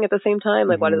everything at the same time.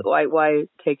 Like why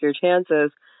take your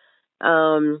chances?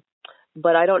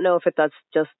 But I don't know if that's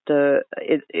just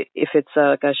if it's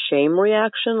like a shame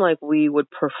reaction, like we would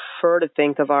prefer to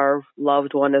think of our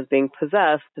loved one as being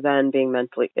possessed than being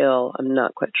mentally ill. I'm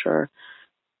not quite sure.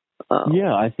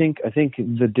 I think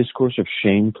the discourse of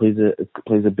shame plays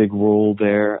a big role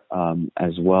there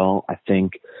as well. I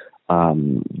think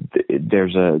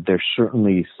there's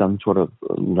certainly some sort of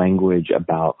language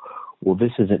about, well,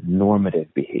 this isn't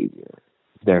normative behavior,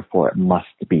 therefore it must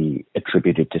be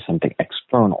attributed to something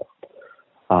external.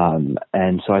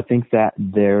 And so I think that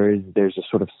there's a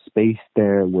sort of space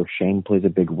there where shame plays a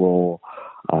big role.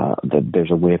 That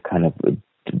there's a way of kind of,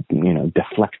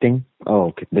 deflecting. Oh,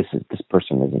 okay, this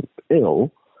person isn't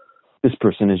ill. This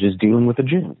person is just dealing with a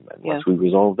Djinn. And once we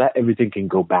resolve that, everything can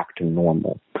go back to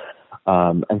normal.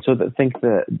 And so I think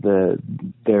that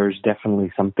there's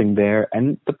definitely something there.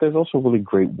 But there's also really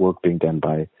great work being done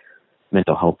by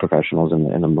mental health professionals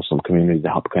in the Muslim community to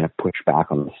help kind of push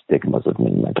back on the stigmas of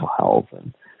mental health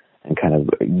and kind of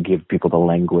give people the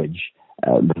language,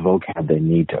 the vocab they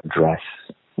need to address,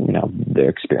 their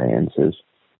experiences.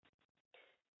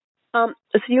 So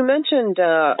you mentioned,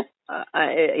 the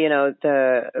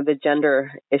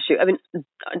gender issue.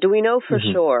 Do we know for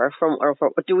sure from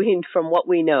what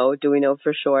we know, do we know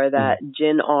for sure that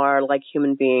Djinn are like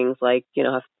human beings, like,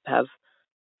 have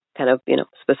kind of,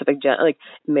 specific like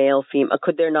male, female?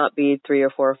 Could there not be 3 or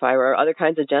 4 or 5 or other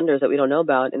kinds of genders that we don't know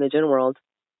about in the Djinn world?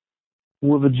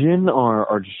 Well, the Djinn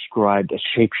are described as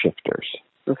shapeshifters.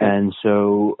 Okay. And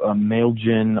so male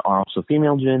Djinn are also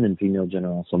female Djinn, and female Djinn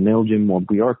are also male Djinn. Well,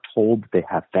 we are told that they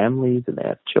have families and they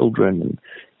have children, and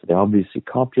so they obviously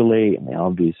copulate and they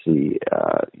obviously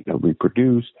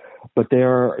reproduce, but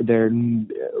they're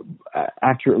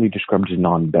accurately described as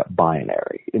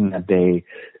non-binary in that they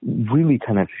really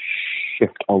kind of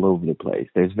shift all over the place.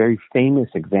 There's very famous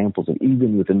examples, and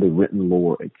even within the written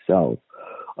lore itself,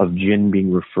 of Djinn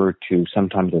being referred to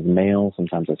sometimes as male,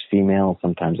 sometimes as female,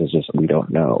 sometimes as just we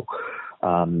don't know.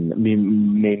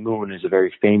 Maymun is a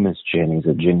very famous Djinn. He's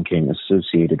a Djinn king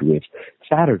associated with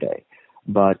Saturday.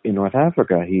 But in North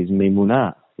Africa, he's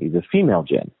Maymuna. He's a female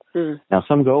Djinn. Now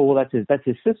some go, well, that's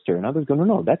his sister. And others go,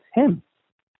 no, that's him.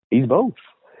 He's both.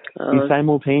 He's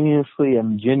simultaneously a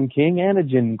Djinn king and a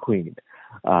Djinn queen.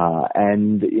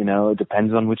 And, it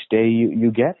depends on which day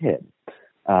you get him.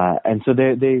 And so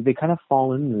they kind of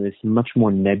fall into this much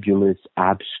more nebulous,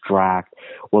 abstract,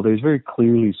 well, there's very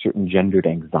clearly certain gendered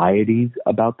anxieties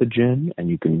about the Djinn, and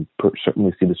you can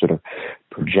certainly see the sort of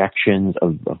projections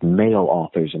of male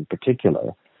authors in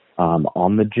particular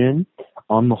on the Djinn.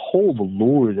 On the whole, the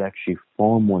lore is actually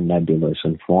far more nebulous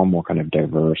and far more kind of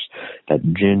diverse, that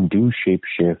Djinn do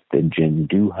shapeshift, that Djinn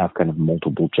do have kind of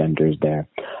multiple genders there.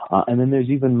 And then there's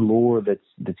even lore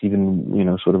that's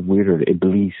even, sort of weirder.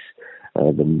 Iblis,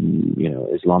 the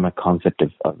Islamic concept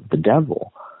of the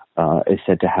devil, is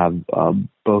said to have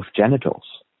both genitals.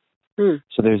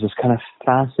 So there's this kind of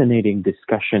fascinating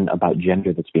discussion about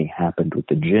gender that's being happened with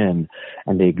the Djinn,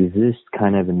 and they exist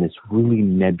kind of in this really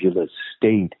nebulous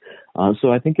state.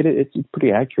 So I think it's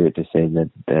pretty accurate to say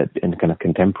that in kind of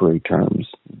contemporary terms,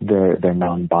 they're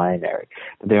non-binary.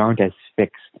 They aren't as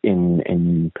fixed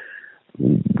in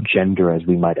gender as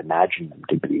we might imagine them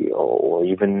to be, or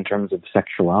even in terms of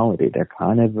sexuality. They're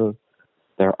kind of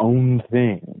their own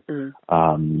thing,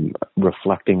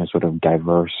 reflecting a sort of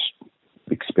diverse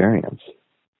experience.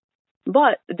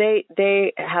 But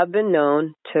they have been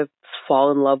known to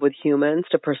fall in love with humans,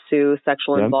 to pursue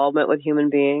sexual involvement with human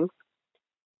beings.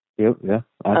 Yep, yeah,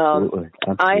 absolutely.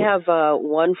 I have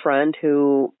one friend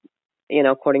who,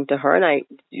 according to her, and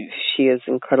she is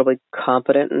incredibly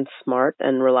competent and smart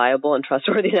and reliable and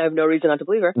trustworthy, and I have no reason not to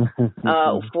believe her.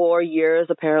 4 years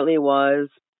apparently was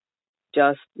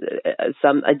just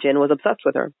a Djinn was obsessed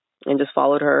with her and just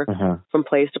followed her from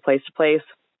place to place to place.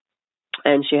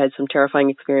 And she had some terrifying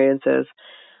experiences,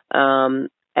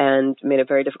 and made it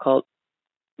very difficult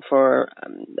for,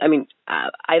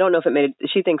 I don't know if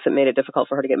she thinks it made it difficult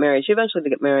for her to get married. She eventually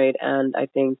did get married and I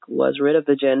think was rid of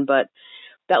the Djinn, but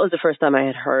that was the first time I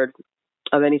had heard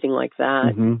of anything like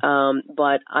that.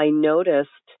 But I noticed,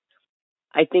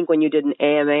 I think when you did an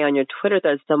AMA on your Twitter,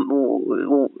 that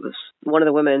one of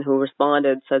the women who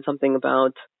responded said something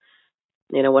about,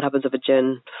 what happens if a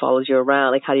Djinn follows you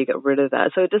around? Like, how do you get rid of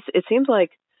that? So it seems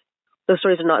like those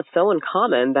stories are not so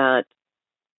uncommon that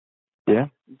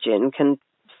Djinn can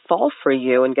fall for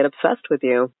you and get obsessed with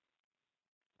you.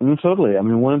 Totally.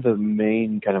 One of the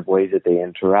main kind of ways that they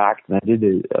interact, and I did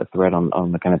a thread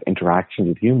on the kind of interactions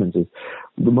with humans, is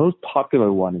the most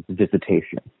popular one is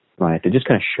visitation, right? They just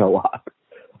kind of show up.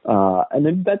 And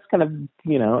then that's kind of,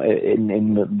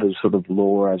 in the sort of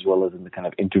lore as well as in the kind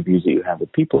of interviews that you have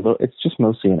with people, though it's just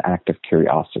mostly an act of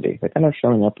curiosity. They're kind of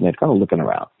showing up and they're kind of looking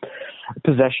around.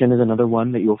 Possession is another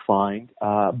one that you'll find,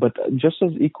 but just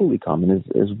as equally common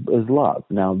is love.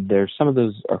 Now, some of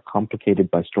those are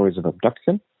complicated by stories of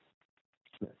abduction.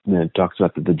 And it talks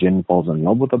about that the Djinn falls in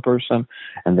love with a person,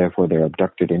 and therefore they're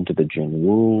abducted into the Djinn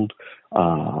world.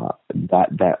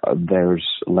 That there's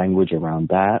language around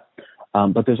that.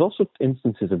 But there's also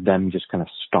instances of them just kind of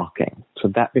stalking. So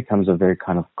that becomes a very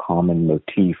kind of common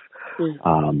motif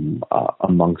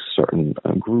amongst certain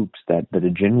groups, that a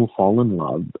Djinn will fall in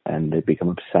love and they become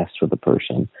obsessed with a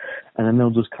person, and then they'll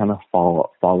just kind of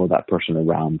follow that person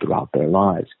around throughout their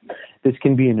lives. This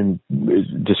can be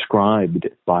described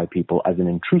by people as an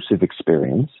intrusive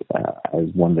experience,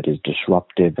 as one that is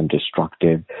disruptive and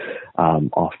destructive,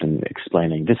 often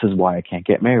explaining, this is why I can't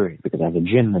get married, because I have a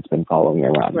Djinn that's been following me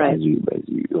around, right. as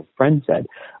your friend said.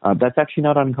 That's actually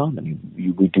not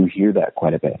uncommon. We do hear that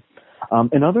quite a bit.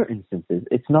 In other instances,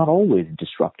 it's not always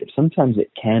disruptive. Sometimes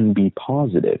it can be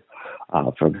positive.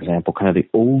 For example, kind of the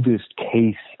oldest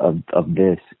case of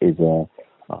this is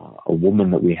a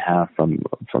woman that we have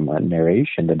from a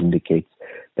narration that indicates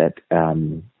that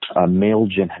a male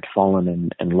Djinn had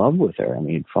fallen in love with her.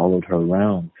 He'd followed her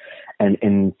around. And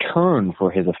in turn for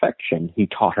his affection, he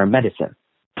taught her medicine.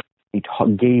 He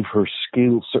gave her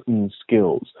certain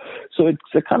skills. So it's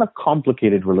a kind of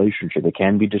complicated relationship. It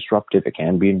can be disruptive. It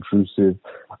can be intrusive.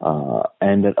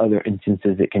 And at other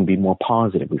instances, it can be more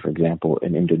positive. For example,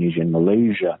 in Indonesia and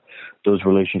Malaysia, those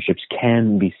relationships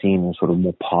can be seen in sort of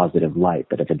more positive light.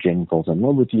 That if a Djinn falls in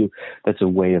love with you, that's a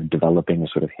way of developing a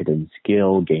sort of hidden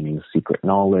skill, gaining secret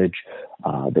knowledge,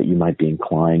 that you might be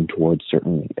inclined towards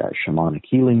certain shamanic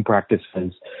healing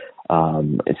practices.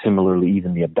 Similarly,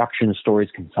 even the abduction stories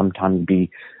can sometimes be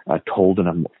told in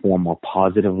a more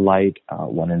positive light.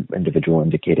 One individual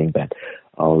indicating that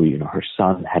her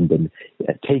son had been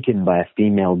taken by a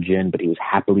female Djinn, but he was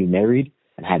happily married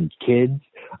and had kids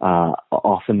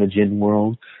off in the Djinn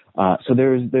world. So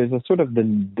there's a sort of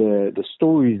the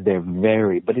stories there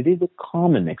vary, but it is a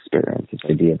common experience, this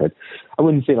idea that I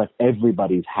wouldn't say like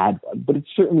everybody's had one, but it's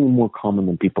certainly more common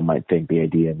than people might think, the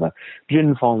idea of a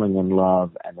Djinn falling in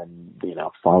love and then,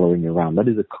 following you around. That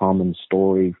is a common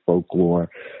story, folklore,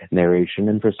 narration,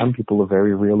 and for some people a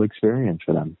very real experience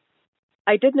for them.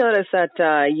 I did notice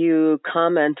that you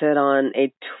commented on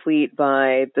a tweet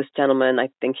by this gentleman. I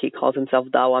think he calls himself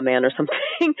Dawa Man or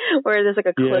something, where there's like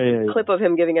a clip of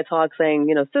him giving a talk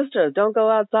saying, sisters, don't go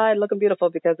outside looking beautiful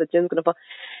because the Djinn's going to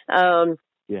fall.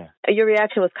 Your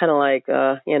reaction was kind of like,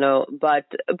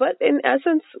 but in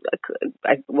essence,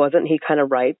 wasn't he kind of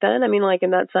right then? I mean, like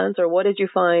in that sense, or what did you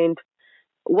find,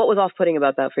 what was off-putting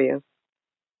about that for you?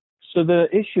 So the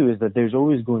issue is that there's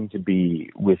always going to be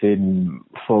within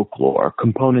folklore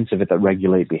components of it that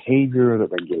regulate behavior,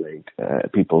 that regulate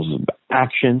people's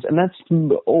actions, and that's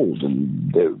old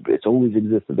and it's always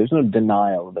existed. There's no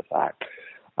denial of the fact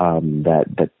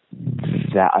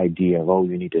that idea of,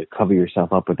 you need to cover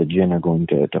yourself up with the Djinn are going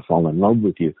to fall in love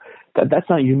with you. That's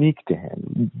not unique to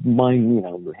him.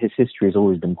 His history has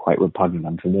always been quite repugnant.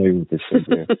 I'm familiar with this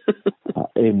figure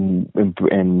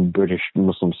in British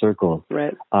Muslim circles.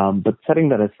 Right. But setting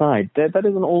that aside, that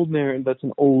is an old narrative. That's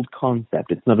an old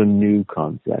concept. It's not a new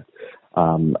concept.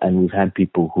 And we've had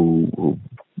people who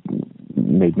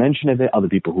made mention of it, other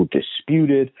people who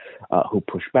disputed, who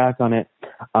push back on it.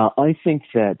 I think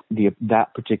that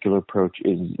that particular approach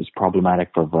is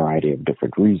problematic for a variety of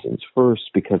different reasons.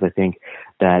 First, because I think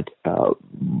that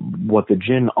what the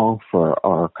Djinn offer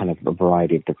are kind of a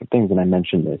variety of different things, and I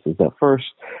mentioned this, is that first,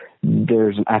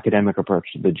 there's an academic approach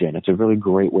to the Djinn. It's a really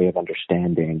great way of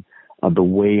understanding the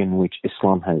way in which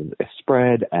Islam has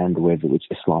spread and the way in which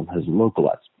Islam has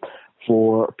localized.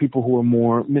 For people who are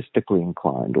more mystically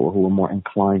inclined or who are more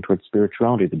inclined towards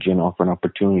spirituality, the Djinn offer an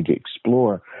opportunity to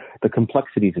explore the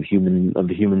complexities of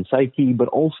the human psyche, but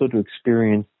also to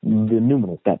experience the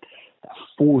numinous, that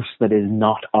force that is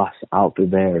not us out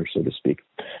there, so to speak.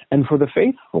 And for the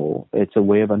faithful, it's a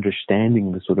way of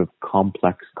understanding the sort of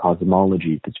complex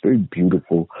cosmology, this very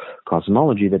beautiful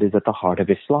cosmology that is at the heart of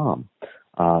Islam.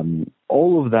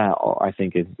 All of that, I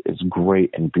think, is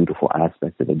great and beautiful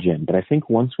aspects of the Djinn. But I think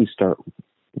once we start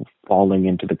falling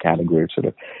into the category of sort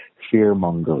of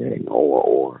fear-mongering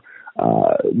or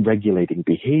regulating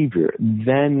behavior,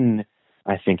 then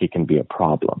I think it can be a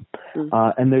problem.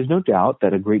 And there's no doubt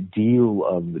that a great deal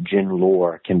of Djinn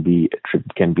lore can be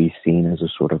seen as a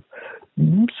sort of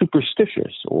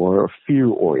superstitious or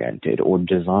fear-oriented or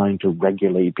designed to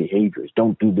regulate behaviors.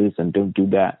 Don't do this and don't do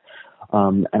that.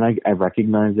 And I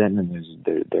recognize that, and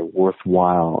they're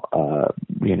worthwhile,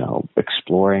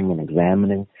 exploring and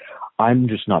examining. I'm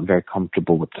just not very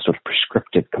comfortable with the sort of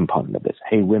prescriptive component of this.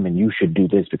 Hey, women, you should do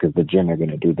this because the Djinn are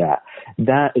going to do that.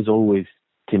 That is always,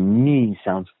 to me,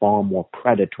 sounds far more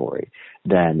predatory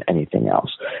than anything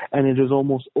else. And it is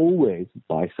almost always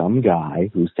by some guy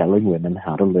who's telling women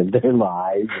how to live their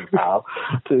lives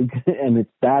and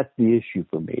that's the issue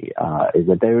for me, is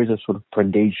that there is a sort of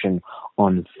predation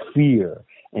on fear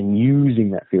and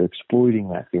using that fear, exploiting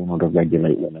that fear in order to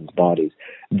regulate women's bodies.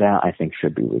 That I think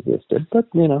should be resisted. But,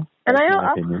 and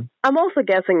I'm also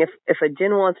guessing if a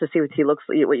Djinn wants to see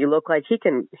what you look like, he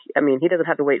can. I mean, he doesn't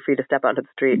have to wait for you to step onto the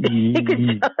street. He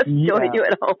can just join you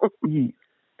at home.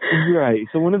 Right.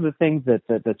 So one of the things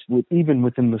that's even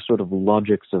within the sort of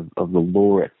logics of the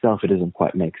lore itself, it doesn't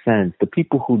quite make sense. The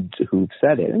people who've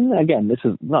said it, and again, this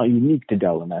is not unique to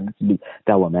Delaman.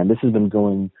 This has been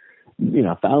going,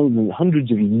 thousands,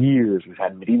 hundreds of years. We've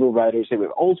had medieval writers say we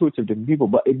have all sorts of different people,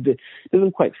 but it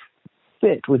doesn't quite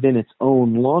fit within its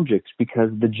own logics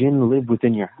because the Djinn live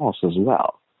within your house as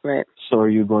well. Right. So are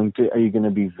you going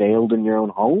to be veiled in your own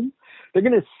home? They're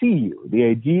going to see you. The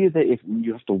idea that if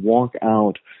you have to walk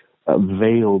out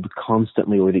veiled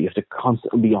constantly, or that you have to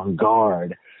constantly be on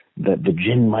guard, that the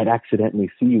Djinn might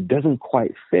accidentally see you, doesn't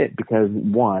quite fit because,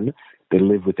 one, they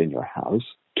live within your house.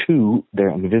 Two, they're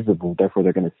invisible, therefore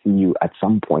they're going to see you at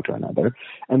some point or another.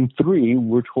 And three,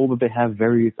 we're told that they have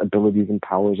various abilities and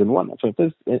powers in one. So if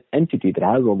there's an entity that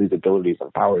has all these abilities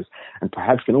and powers and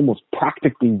perhaps can almost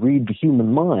practically read the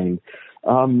human mind,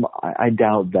 I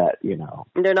doubt that,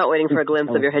 They're not waiting for a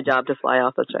glimpse of your hijab to fly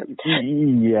off, that's right.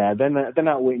 Yeah, they're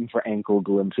not waiting for ankle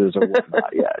glimpses or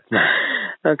whatnot. Yeah, it's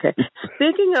not. Okay.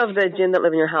 Speaking of the Djinn that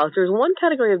live in your house, there's one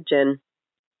category of Djinn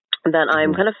that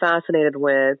I'm kind of fascinated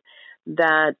with,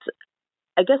 that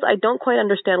I guess I don't quite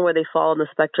understand where they fall in the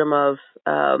spectrum of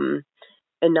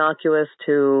innocuous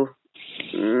to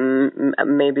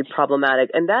maybe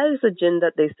problematic. And that is the Djinn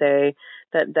that they say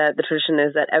that the tradition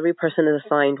is that every person is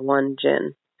assigned one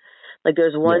Djinn. Like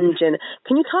there's one Djinn.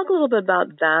 Can you talk a little bit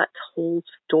about that whole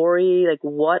story? Like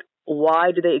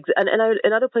why do they exist? And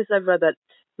in other places I've read that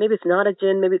maybe it's not a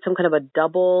Djinn, maybe it's some kind of a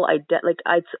double.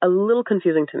 It's a little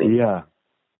confusing to me. Yeah.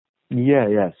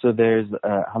 So there's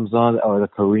Hamzan, or the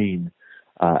Kareen,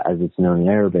 as it's known in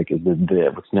Arabic, is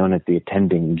what's known as the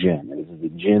attending Djinn. It is the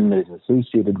Djinn that is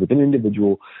associated with an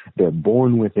individual. They're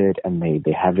born with it, and they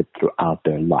have it throughout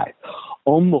their life.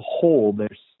 On the whole, they're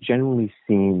generally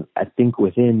seen, I think,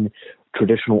 within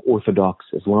traditional Orthodox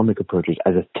Islamic approaches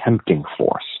as a tempting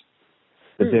force.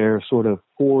 That they're sort of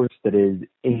force that is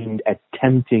aimed at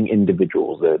tempting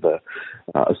individuals. They're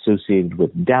associated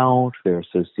with doubt. They're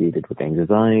associated with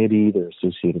anxiety. They're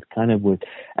associated kind of with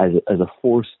as a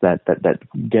force that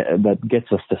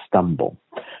gets us to stumble,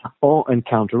 and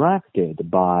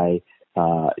counteracted by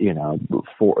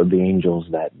for the angels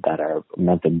that are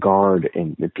meant to guard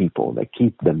in the people, that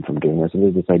keep them from doing this. So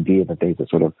there's this idea that there's a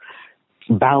sort of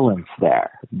balance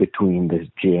there between this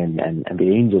Djinn and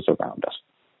the angels around us.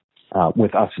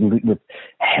 With us with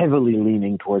heavily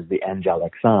leaning towards the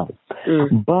angelic side.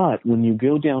 But when you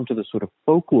go down to the sort of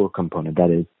folklore component, that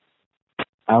is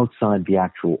outside the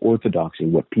actual orthodoxy,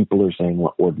 what people are saying,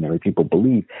 what ordinary people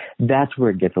believe, that's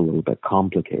where it gets a little bit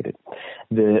complicated.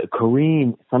 The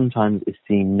Kareen sometimes is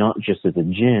seen not just as a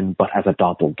Djinn, but as a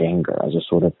doppelganger, as a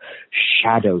sort of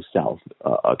shadow self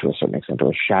to a certain extent,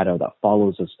 or a shadow that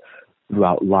follows us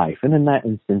throughout life. And in that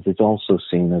instance, it's also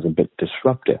seen as a bit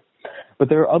disruptive. But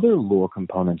there are other lore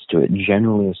components to it,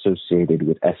 generally associated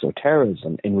with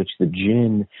esotericism, in which the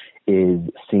Djinn is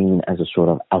seen as a sort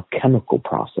of alchemical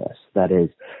process. That is,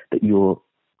 that your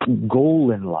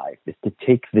goal in life is to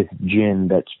take this Djinn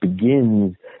that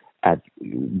begins at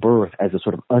birth as a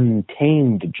sort of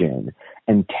untamed Djinn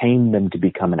and tame them to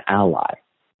become an ally.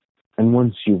 And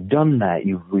once you've done that,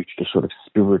 you've reached a sort of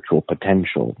spiritual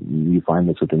potential. You find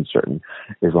this within certain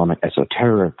Islamic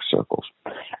esoteric circles.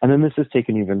 And then this is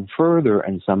taken even further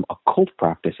in some occult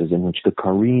practices in which the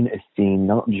Kareen is seen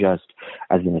not just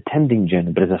as an attending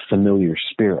Djinn, but as a familiar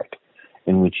spirit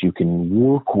in which you can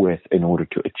work with in order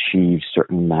to achieve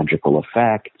certain magical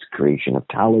effects, creation of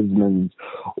talismans,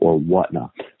 or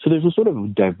whatnot. So there's a sort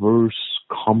of diverse,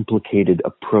 complicated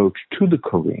approach to the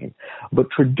Kareen, but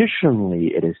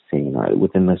traditionally it is seen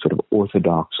within the sort of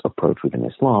orthodox approach within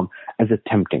Islam as a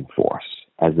tempting force,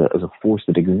 as a force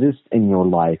that exists in your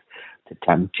life to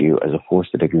tempt you, as a force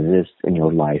that exists in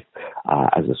your life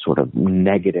as a sort of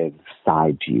negative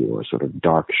side to you, or sort of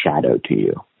dark shadow to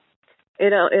you.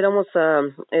 It almost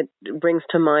it brings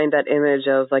to mind that image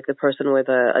of like the person with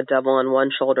a devil on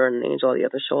one shoulder and an angel on the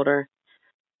other shoulder.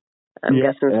 I'm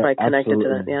guessing it's probably connected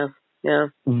to that. Yeah.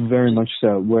 Very much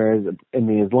so. Whereas in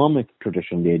the Islamic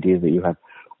tradition, the idea is that you have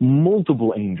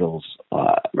multiple angels,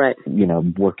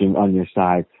 working on your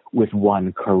side with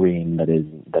one Kareen that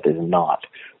is not,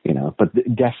 But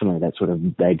definitely that sort of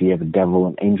the idea of a devil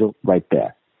and angel right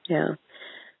there. Yeah.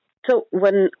 So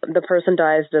when the person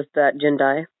dies, does that Djinn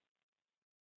die?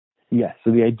 Yes.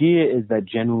 So the idea is that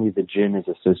generally the Djinn is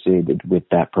associated with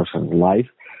that person's life.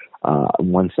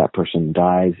 Once that person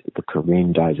dies, the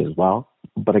Kareen dies as well.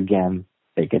 But again,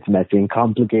 it gets messy and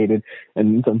complicated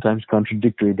and sometimes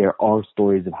contradictory. There are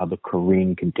stories of how the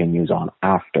Kareen continues on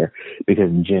after, because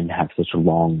Djinn have such a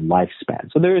long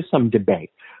lifespan. So there is some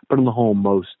debate. But on the whole,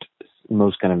 most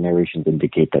kind of narrations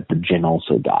indicate that the Djinn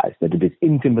also dies, that it is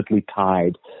intimately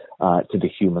tied to the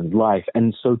human life,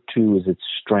 and so too is its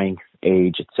strength,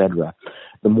 age, etc.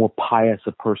 The more pious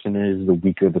a person is, the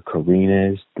weaker the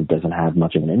Kareen is. It doesn't have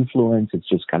much of an influence. It's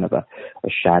just kind of a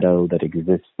shadow that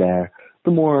exists there. The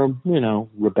more,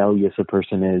 rebellious a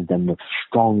person is, then the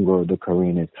stronger the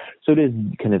Kareen is. So it is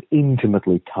kind of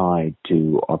intimately tied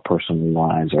to our personal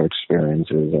lives, our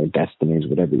experiences, our destinies,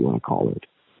 whatever you want to call it.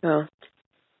 Oh.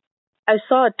 I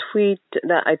saw a tweet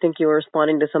that I think you were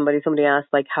responding to somebody. Somebody asked,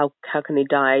 like, how can they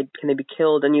die? Can they be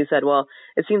killed? And you said, well,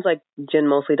 it seems like Djinn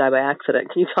mostly die by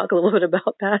accident. Can you talk a little bit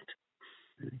about that?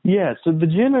 Yeah, so the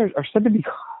Djinn are said to be,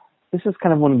 this is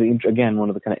kind of one of the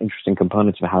kind of interesting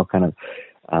components of how kind of,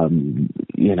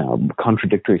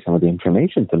 contradictory some of the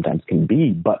information sometimes can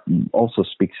be, but also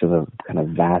speaks to the kind of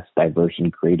vast, diverse,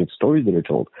 and creative stories that are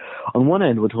told. On one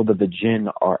end, we're told that the Djinn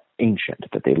are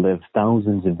ancient, that they live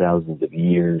thousands and thousands of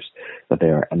years, that they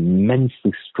are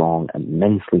immensely strong,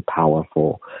 immensely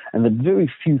powerful, and that very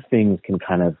few things can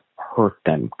kind of hurt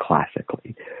them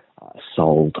classically.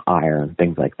 Salt, iron,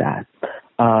 things like that.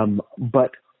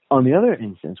 But on the other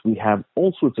instance, we have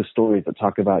all sorts of stories that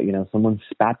talk about, someone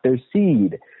spat their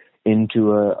seed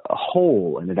into a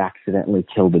hole and it accidentally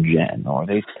killed a Djinn, or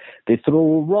they throw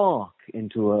a rock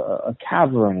into a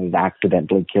cavern and it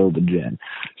accidentally killed a Djinn.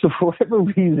 So for whatever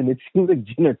reason, it seems like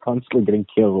Djinn are constantly getting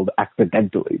killed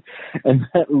accidentally, and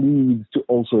that leads to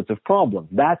all sorts of problems.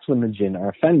 That's when the Djinn are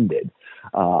offended,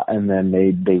 and then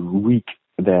they wreak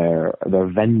their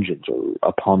vengeance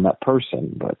upon that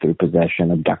person, but through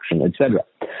possession, abduction, etc.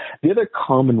 The other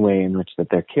common way in which that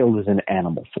they're killed is in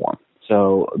animal form.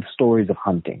 So the stories of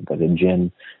hunting, that a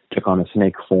Djinn took on a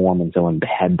snake form and someone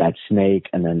behead that snake,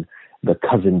 and then the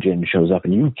cousin Djinn shows up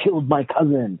and you killed my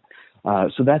cousin.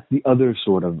 So that's the other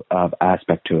sort of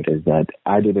aspect to it, is that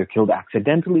either they're killed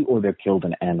accidentally or they're killed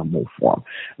in animal form.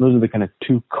 And those are the kind of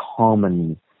two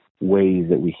common ways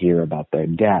that we hear about their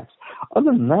deaths.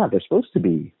 Other than that, they're supposed to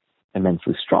be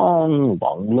immensely strong,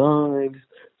 long lives.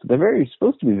 So they're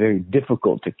supposed to be very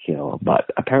difficult to kill, but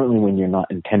apparently when you're not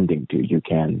intending to, you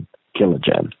can kill a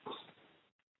Djinn.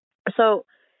 So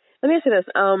let me ask you this.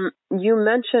 You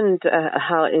mentioned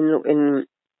how in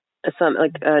some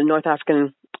North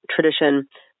African tradition,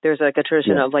 there's like a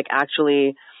tradition of like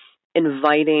actually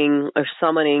inviting or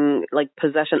summoning like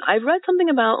possession. I've read something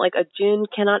about like a Djinn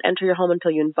cannot enter your home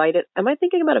until you invite it. Am I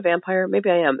thinking about a vampire? Maybe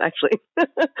I am, actually.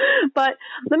 But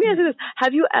let me ask you this.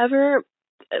 Have you ever,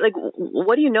 like,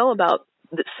 what do you know about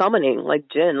summoning like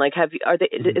Djinn? Like,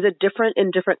 is it different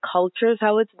in different cultures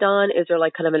how it's done? Is there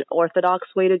like kind of an orthodox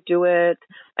way to do it?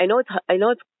 I know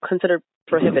it's considered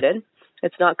prohibited.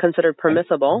 It's not considered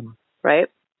permissible, right?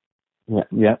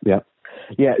 Yeah.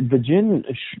 The Djinn,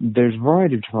 there's a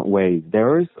variety of different ways.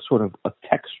 There is sort of a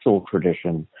textual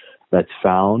tradition that's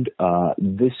found.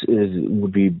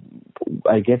 Would be,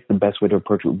 I guess the best way to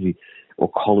approach it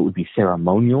would be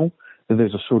ceremonial. So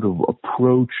there's a sort of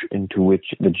approach into which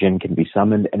the Djinn can be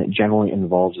summoned, and it generally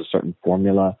involves a certain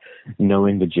formula,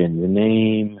 knowing the Djinn's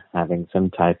name, having some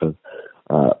type of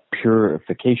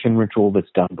purification ritual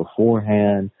that's done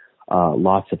beforehand,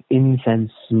 lots of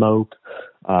incense smoke.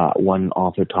 One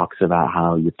author talks about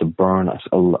how you have to burn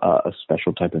a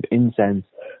special type of incense,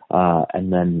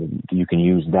 and then you can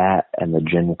use that, and the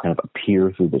Djinn will kind of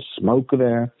appear through the smoke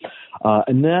there.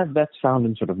 And that's found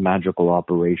in sort of magical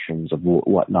operations of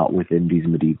whatnot within these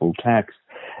medieval texts.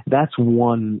 That's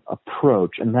one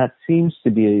approach, and that seems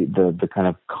to be the kind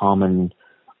of common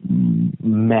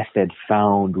method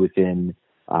found within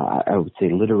I would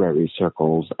say literary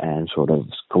circles and sort of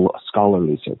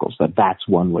scholarly circles, that's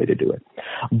one way to do it.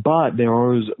 But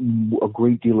there is a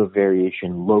great deal of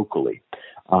variation locally.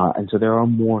 And so there are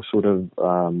more sort of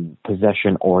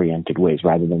possession-oriented ways.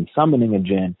 Rather than summoning a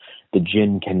Djinn, the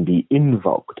Djinn can be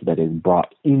invoked, that is,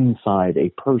 brought inside a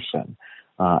person.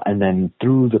 And then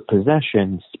through the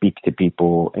possession, speak to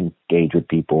people, engage with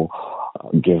people,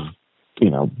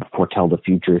 foretell the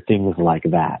future, things like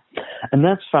that. And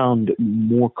that's found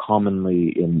more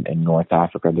commonly in North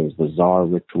Africa. There's the Zar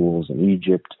rituals in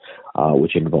Egypt,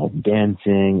 which involve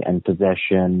dancing and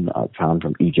possession, found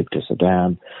from Egypt to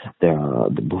Sudan. There are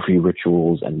the Bufi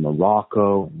rituals in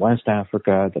Morocco and West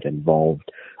Africa that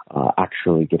involved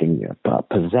actually getting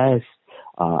possessed,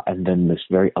 and then this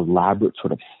very elaborate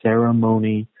sort of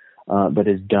ceremony that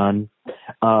is done.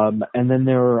 And then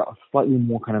there are slightly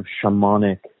more kind of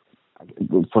shamanic,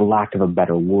 for lack of a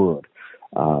better word,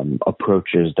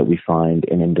 approaches that we find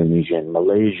in Indonesia and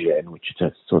Malaysia, in which it's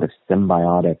a sort of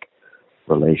symbiotic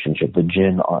relationship. The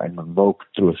Djinn are invoked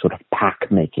through a sort of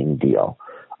pack-making deal.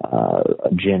 A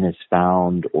Djinn is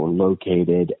found or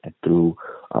located through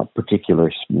a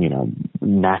particular,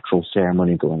 natural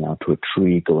ceremony, going out to a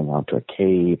tree, going out to a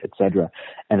cave, etc.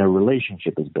 And a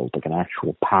relationship is built, like an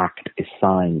actual pact is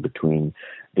signed between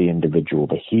the individual,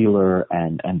 the healer,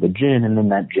 and the Djinn, and then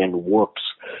that Djinn works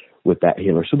with that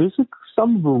healer. So there's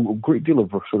a great deal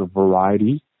of sort of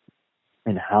variety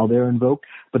in how they're invoked,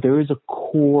 but there is a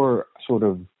core sort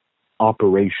of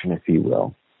operation, if you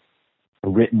will,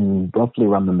 written roughly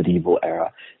around the medieval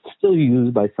era, still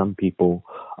used by some people,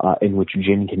 in which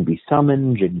Djinn can be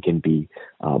summoned, Djinn can be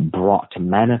brought to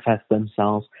manifest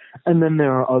themselves. And then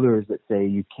there are others that say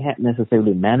you can't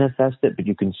necessarily manifest it, but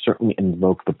you can certainly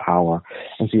invoke the power.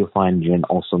 And so you'll find Djinn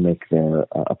also make their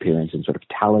appearance in sort of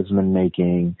talisman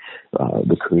making,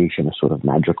 the creation of sort of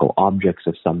magical objects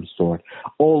of some sort.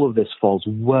 All of this falls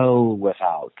well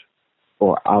without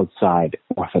or outside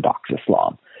Orthodox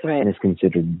Islam. Right. And is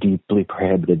considered deeply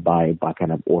prohibited by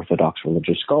kind of Orthodox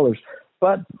religious scholars,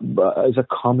 but is a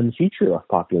common feature of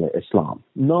popular Islam.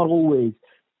 Not always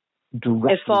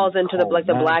directly. It falls into the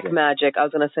black magic. I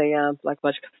was going to say, black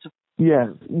magic. Yeah,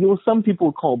 some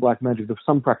people call it black magic, but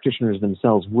some practitioners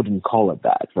themselves wouldn't call it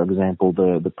that. For example,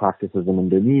 the practices in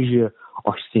Indonesia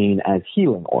are seen as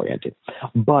healing-oriented.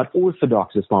 But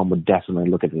Orthodox Islam would definitely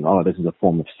look at it, this is a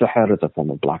form of sihr, it's a form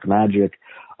of black magic.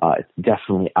 It's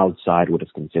definitely outside what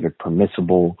is considered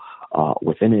permissible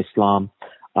within Islam.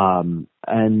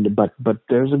 But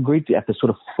there's a great deal, at the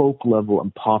sort of folk level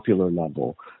and popular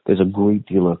level, there's a great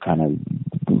deal of kind of,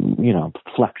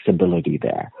 flexibility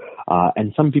there.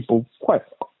 And some people quite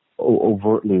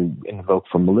overtly invoke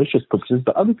for malicious purposes,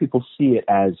 but other people see it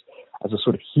as a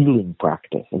sort of healing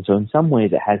practice. And so in some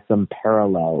ways it has some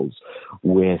parallels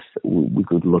with, we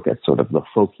could look at sort of the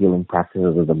folk healing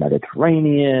practices of the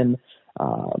Mediterranean,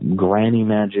 granny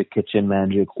magic, kitchen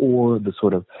magic, or the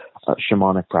sort of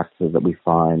shamanic practices that we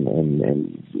find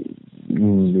in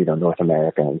North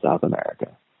America and South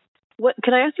America. What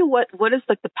can I ask you? What is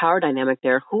like the power dynamic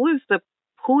there? Who is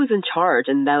in charge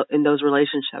in those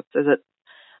relationships? Is it?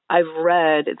 I've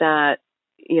read that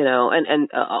and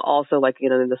also like in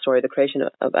the story of the creation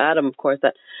of Adam, of course,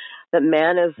 that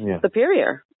man is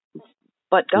superior,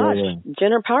 but gosh,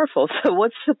 Jinn are powerful. So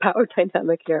what's the power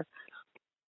dynamic here?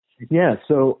 Yeah,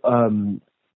 so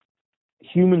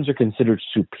humans are considered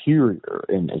superior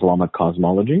in Islamic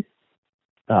cosmology,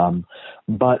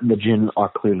 but the Jinn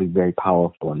are clearly very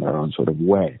powerful in their own sort of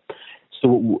way.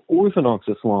 So Orthodox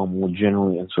Islam will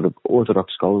generally, and sort of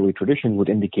Orthodox scholarly tradition, would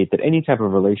indicate that any type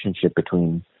of relationship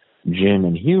between Jinn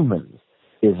and humans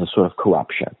is a sort of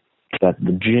corruption, that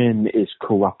the Jinn is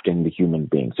corrupting the human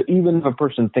being. So even if a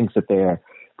person thinks that they've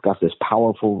got this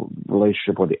powerful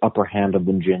relationship or the upper hand of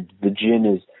the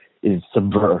Jinn is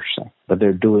subversing, that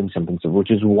they're doing something,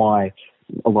 which is why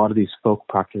a lot of these folk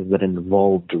practices that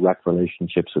involve direct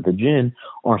relationships with the Jinn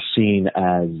are seen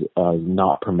as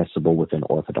not permissible within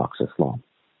Orthodox Islam.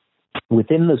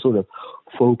 Within the sort of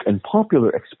folk and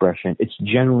popular expression, it's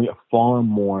generally a far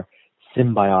more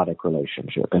symbiotic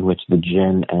relationship in which the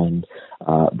Jinn and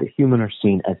the human are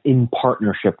seen as in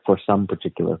partnership for some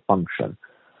particular function.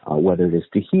 Whether it is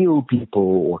to heal people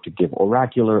or to give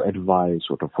oracular advice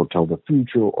or to foretell the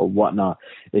future or whatnot,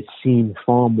 it seems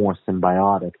far more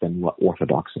symbiotic than what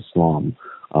Orthodox Islam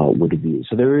would view.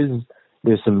 So there's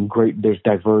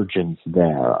divergence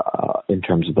there in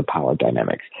terms of the power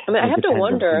dynamics. I mean, I have to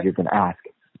wonder. You can ask.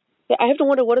 Yeah, I have to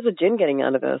wonder, what is a Jinn getting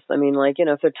out of this? I mean,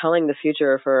 if they're telling the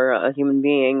future for a human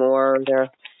being, or they're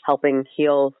helping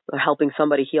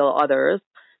somebody heal others,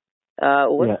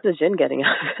 what's the Jinn getting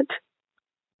out of it?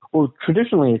 Well,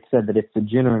 traditionally it's said that if the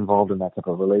Jinn are involved in that type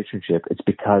of relationship, it's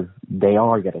because they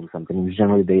are getting something.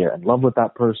 Generally they are in love with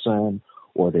that person,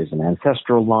 or there's an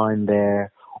ancestral line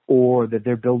there, or that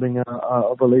they're building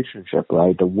a relationship,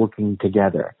 right? They're working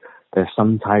together. There's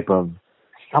some type of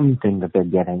something that they're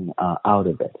getting out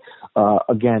of it.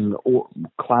 Again,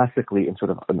 classically, in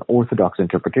sort of an Orthodox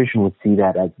interpretation, would see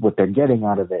that as what they're getting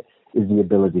out of it is the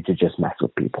ability to just mess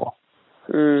with people.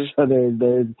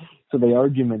 So the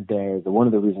argument there is that one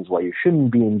of the reasons why you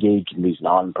shouldn't be engaged in these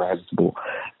non-permissible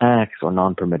acts or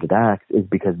non-permitted acts is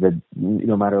because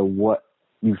no matter what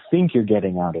you think you're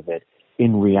getting out of it,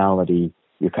 in reality,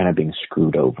 you're kind of being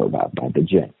screwed over by the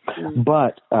Jinn.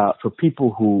 But for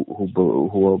people who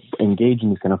are engaged in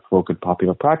these kind of folk and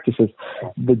popular practices,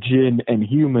 the Jinn and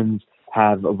humans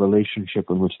have a relationship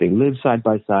in which they live side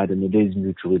by side, and it is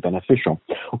mutually beneficial.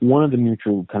 One of the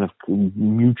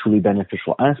mutually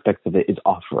beneficial aspects of it is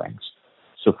offerings.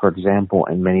 So, for example,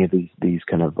 in many of these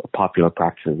kind of popular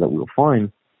practices that we'll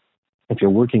find, if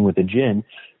you're working with a Jinn,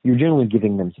 you're generally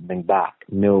giving them something back.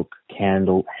 Milk,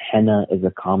 candle, henna is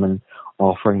a common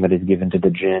offering that is given to the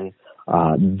Jinn.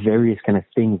 Various kind of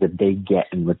things that they get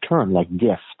in return, like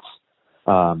gifts.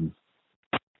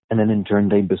 And then in turn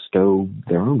they bestow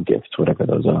their own gifts, whatever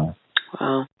those are.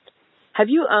 Wow. Have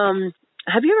you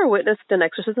ever witnessed an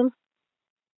exorcism?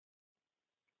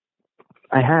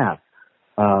 I have.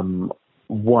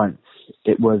 Once.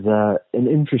 It was an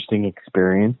interesting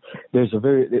experience.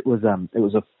 It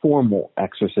was a formal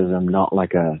exorcism, not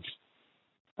like a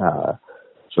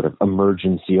sort of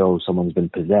emergency, someone's been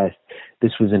possessed.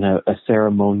 This was in a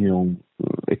ceremonial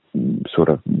sort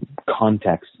of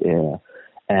context,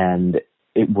 and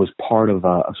it was part of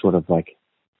a sort of like,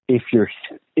 if you're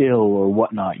ill or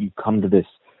whatnot, you come to this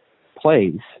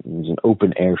place. It was an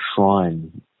open air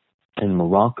shrine in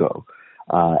Morocco.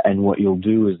 And what you'll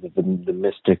do is that the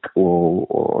mystic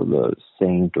or the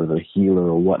saint or the healer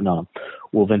or whatnot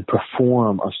will then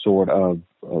perform a sort of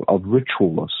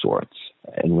ritual of sorts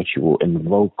in which you will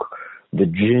invoke the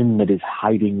Jinn that is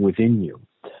hiding within you.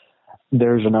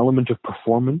 There's an element of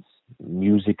performance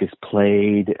music is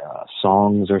played,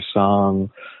 songs are sung,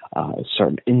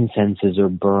 certain incenses are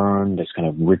burned, there's kind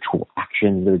of ritual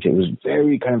actions. It was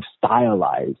very kind of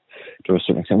stylized to a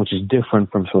certain extent, which is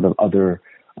different from sort of other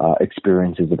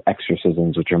experiences of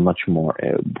exorcisms, which are much more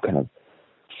kind of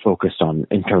focused on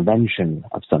intervention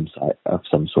of some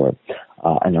sort,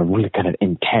 and are really kind of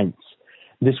intense.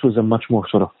 This was a much more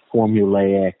sort of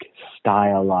formulaic,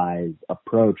 stylized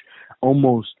approach,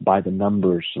 almost by the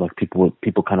numbers. Like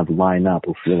people kind of line up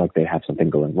who feel like they have something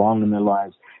going wrong in their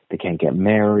lives. They can't get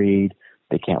married,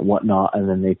 they can't whatnot, and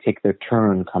then they take their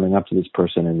turn coming up to this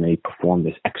person and they perform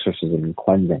this exorcism and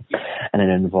cleansing. And it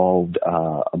involved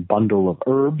a bundle of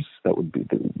herbs that would be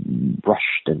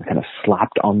brushed and kind of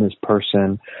slapped on this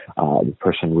person. The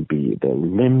person the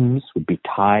limbs would be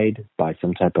tied by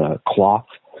some type of cloth.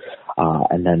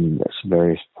 And then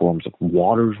various forms of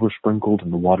waters were sprinkled,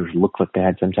 and the waters looked like they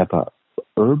had some type of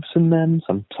herbs in them,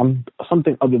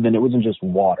 something other than it wasn't just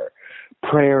water.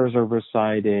 Prayers are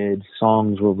recited,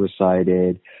 songs were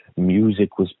recited,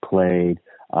 music was played,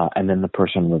 and then the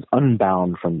person was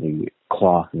unbound from the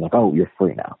cloth and like, oh, you're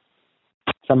free now.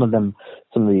 Some of the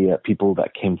people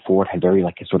that came forward had very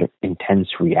sort of intense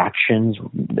reactions.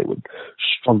 They would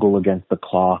struggle against the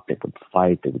cloth, they would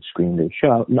fight, they would scream, they would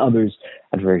shout, and others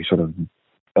had very sort of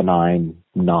benign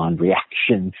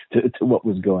non-reactions to what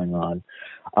was going on.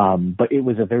 But it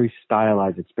was a very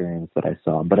stylized experience that I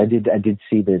saw. But I did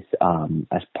see this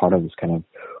as part of this kind of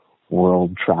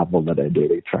world travel that I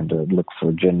did, trying to look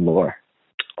for Djinn lore.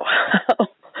 Wow.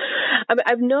 I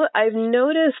mean, I've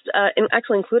noticed,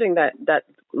 including that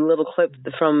little clip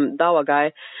from Dawa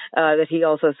guy, that he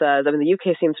also says. I mean, the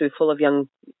UK seems to be full of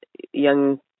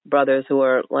young brothers who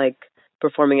are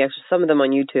performing extras. Some of them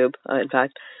on YouTube, in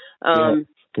fact.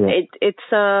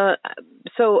 Yeah.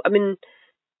 So I mean,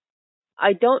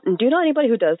 do you know anybody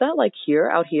who does that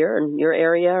out here in your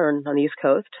area or on the East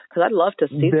Coast? Because I'd love to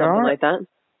see something like that.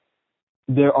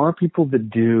 There are people that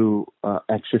do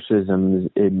exorcisms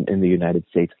in the United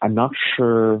States. I'm not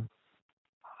sure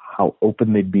how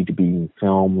open they'd be to being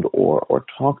filmed or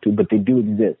talked to, but they do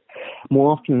exist.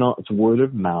 More often than not, it's word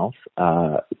of mouth,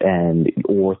 or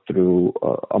through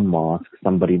a mosque.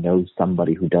 Somebody knows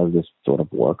somebody who does this sort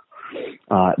of work.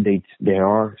 They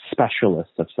are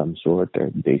specialists of some sort.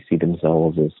 They see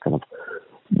themselves as kind of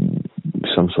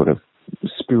some sort of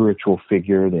spiritual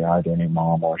figure. They are either an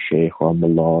imam or a sheikh or a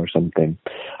mullah or something.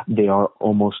 They are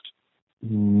almost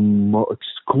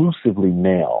exclusively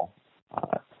male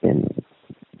in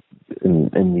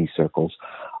these circles,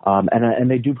 and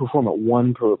they do perform at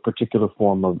one particular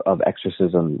form of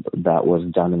exorcism that was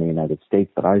done in the United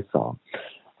States that I saw.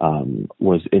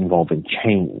 Was involving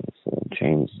chains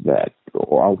that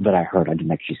I heard. I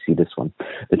didn't actually see this one.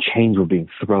 The chains were being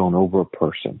thrown over a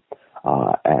person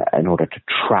in order to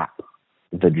trap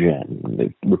the Djinn.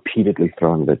 They repeatedly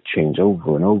throwing the chains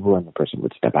over and over, and the person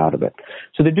would step out of it.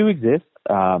 So they do exist.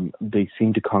 They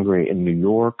seem to congregate in New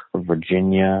York,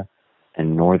 Virginia,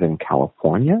 and Northern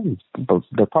California.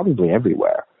 They're probably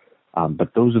everywhere.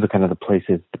 But those are the kind of the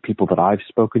places, the people that I've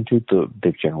spoken to,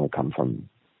 they've generally come from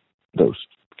those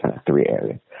kind of three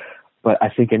areas. But I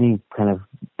think any kind of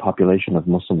population of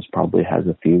Muslims probably has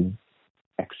a few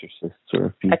exorcists or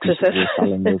a few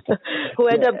who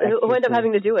end up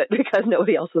having to do it because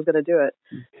nobody else was going to do it.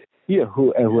 Yeah,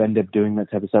 who end up doing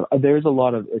that type of stuff. There's a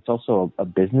lot of, it's also a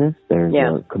business. There's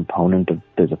a component of,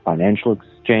 there's a financial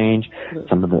exchange. Mm-hmm.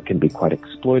 Some of it can be quite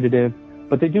exploitative,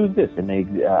 but they do exist, and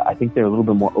I think they're a little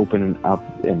bit more open up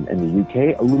in the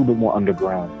UK, a little bit more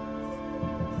underground.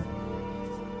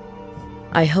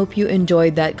 I hope you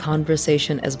enjoyed that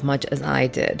conversation as much as I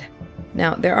did.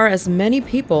 Now, there are as many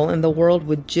people in the world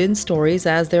with Djinn stories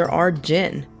as there are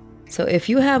Djinn. So if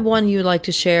you have one you'd like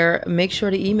to share, make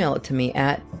sure to email it to me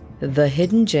at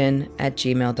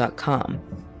thehiddenDjinn@gmail.com.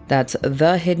 That's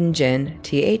thehiddenDjinn,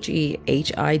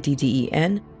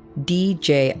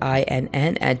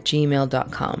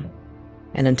 thehiddenDjinn@gmail.com.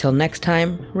 And until next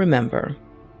time, remember,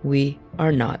 we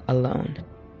are not alone.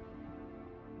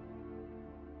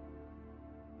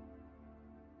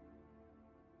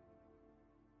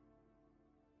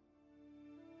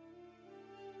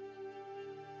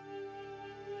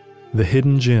 The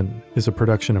Hidden Djinn is a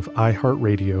production of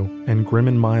iHeartRadio and Grim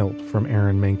and Mild from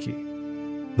Aaron Mahnke.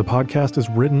 The podcast is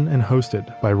written and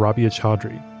hosted by Rabia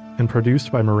Chaudhry and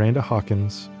produced by Miranda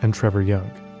Hawkins and Trevor Young,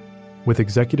 with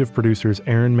executive producers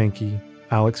Aaron Mahnke,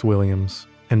 Alex Williams,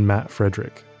 and Matt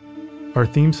Frederick. Our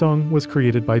theme song was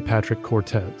created by Patrick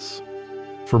Cortez.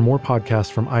 For more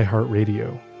podcasts from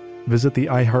iHeartRadio, visit the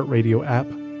iHeartRadio app,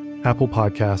 Apple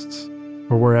Podcasts,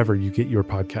 or wherever you get your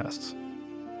podcasts.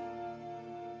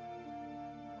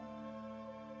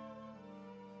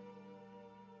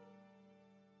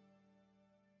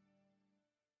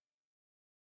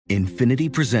 Infiniti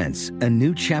presents a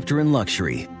new chapter in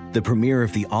luxury, the premiere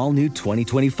of the all-new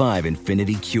 2025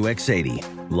 Infiniti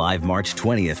QX80, live March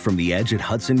 20th from the Edge at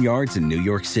Hudson Yards in New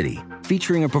York City,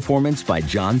 featuring a performance by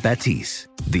John Batiste.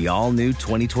 The all-new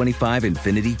 2025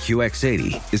 Infiniti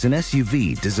QX80 is an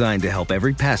SUV designed to help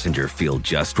every passenger feel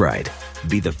just right.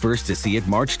 Be the first to see it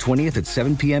March 20th at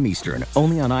 7 p.m. Eastern,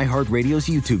 only on iHeartRadio's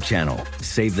YouTube channel.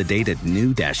 Save the date at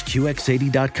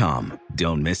new-QX80.com.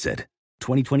 Don't miss it.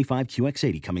 2025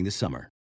 QX80 coming this summer.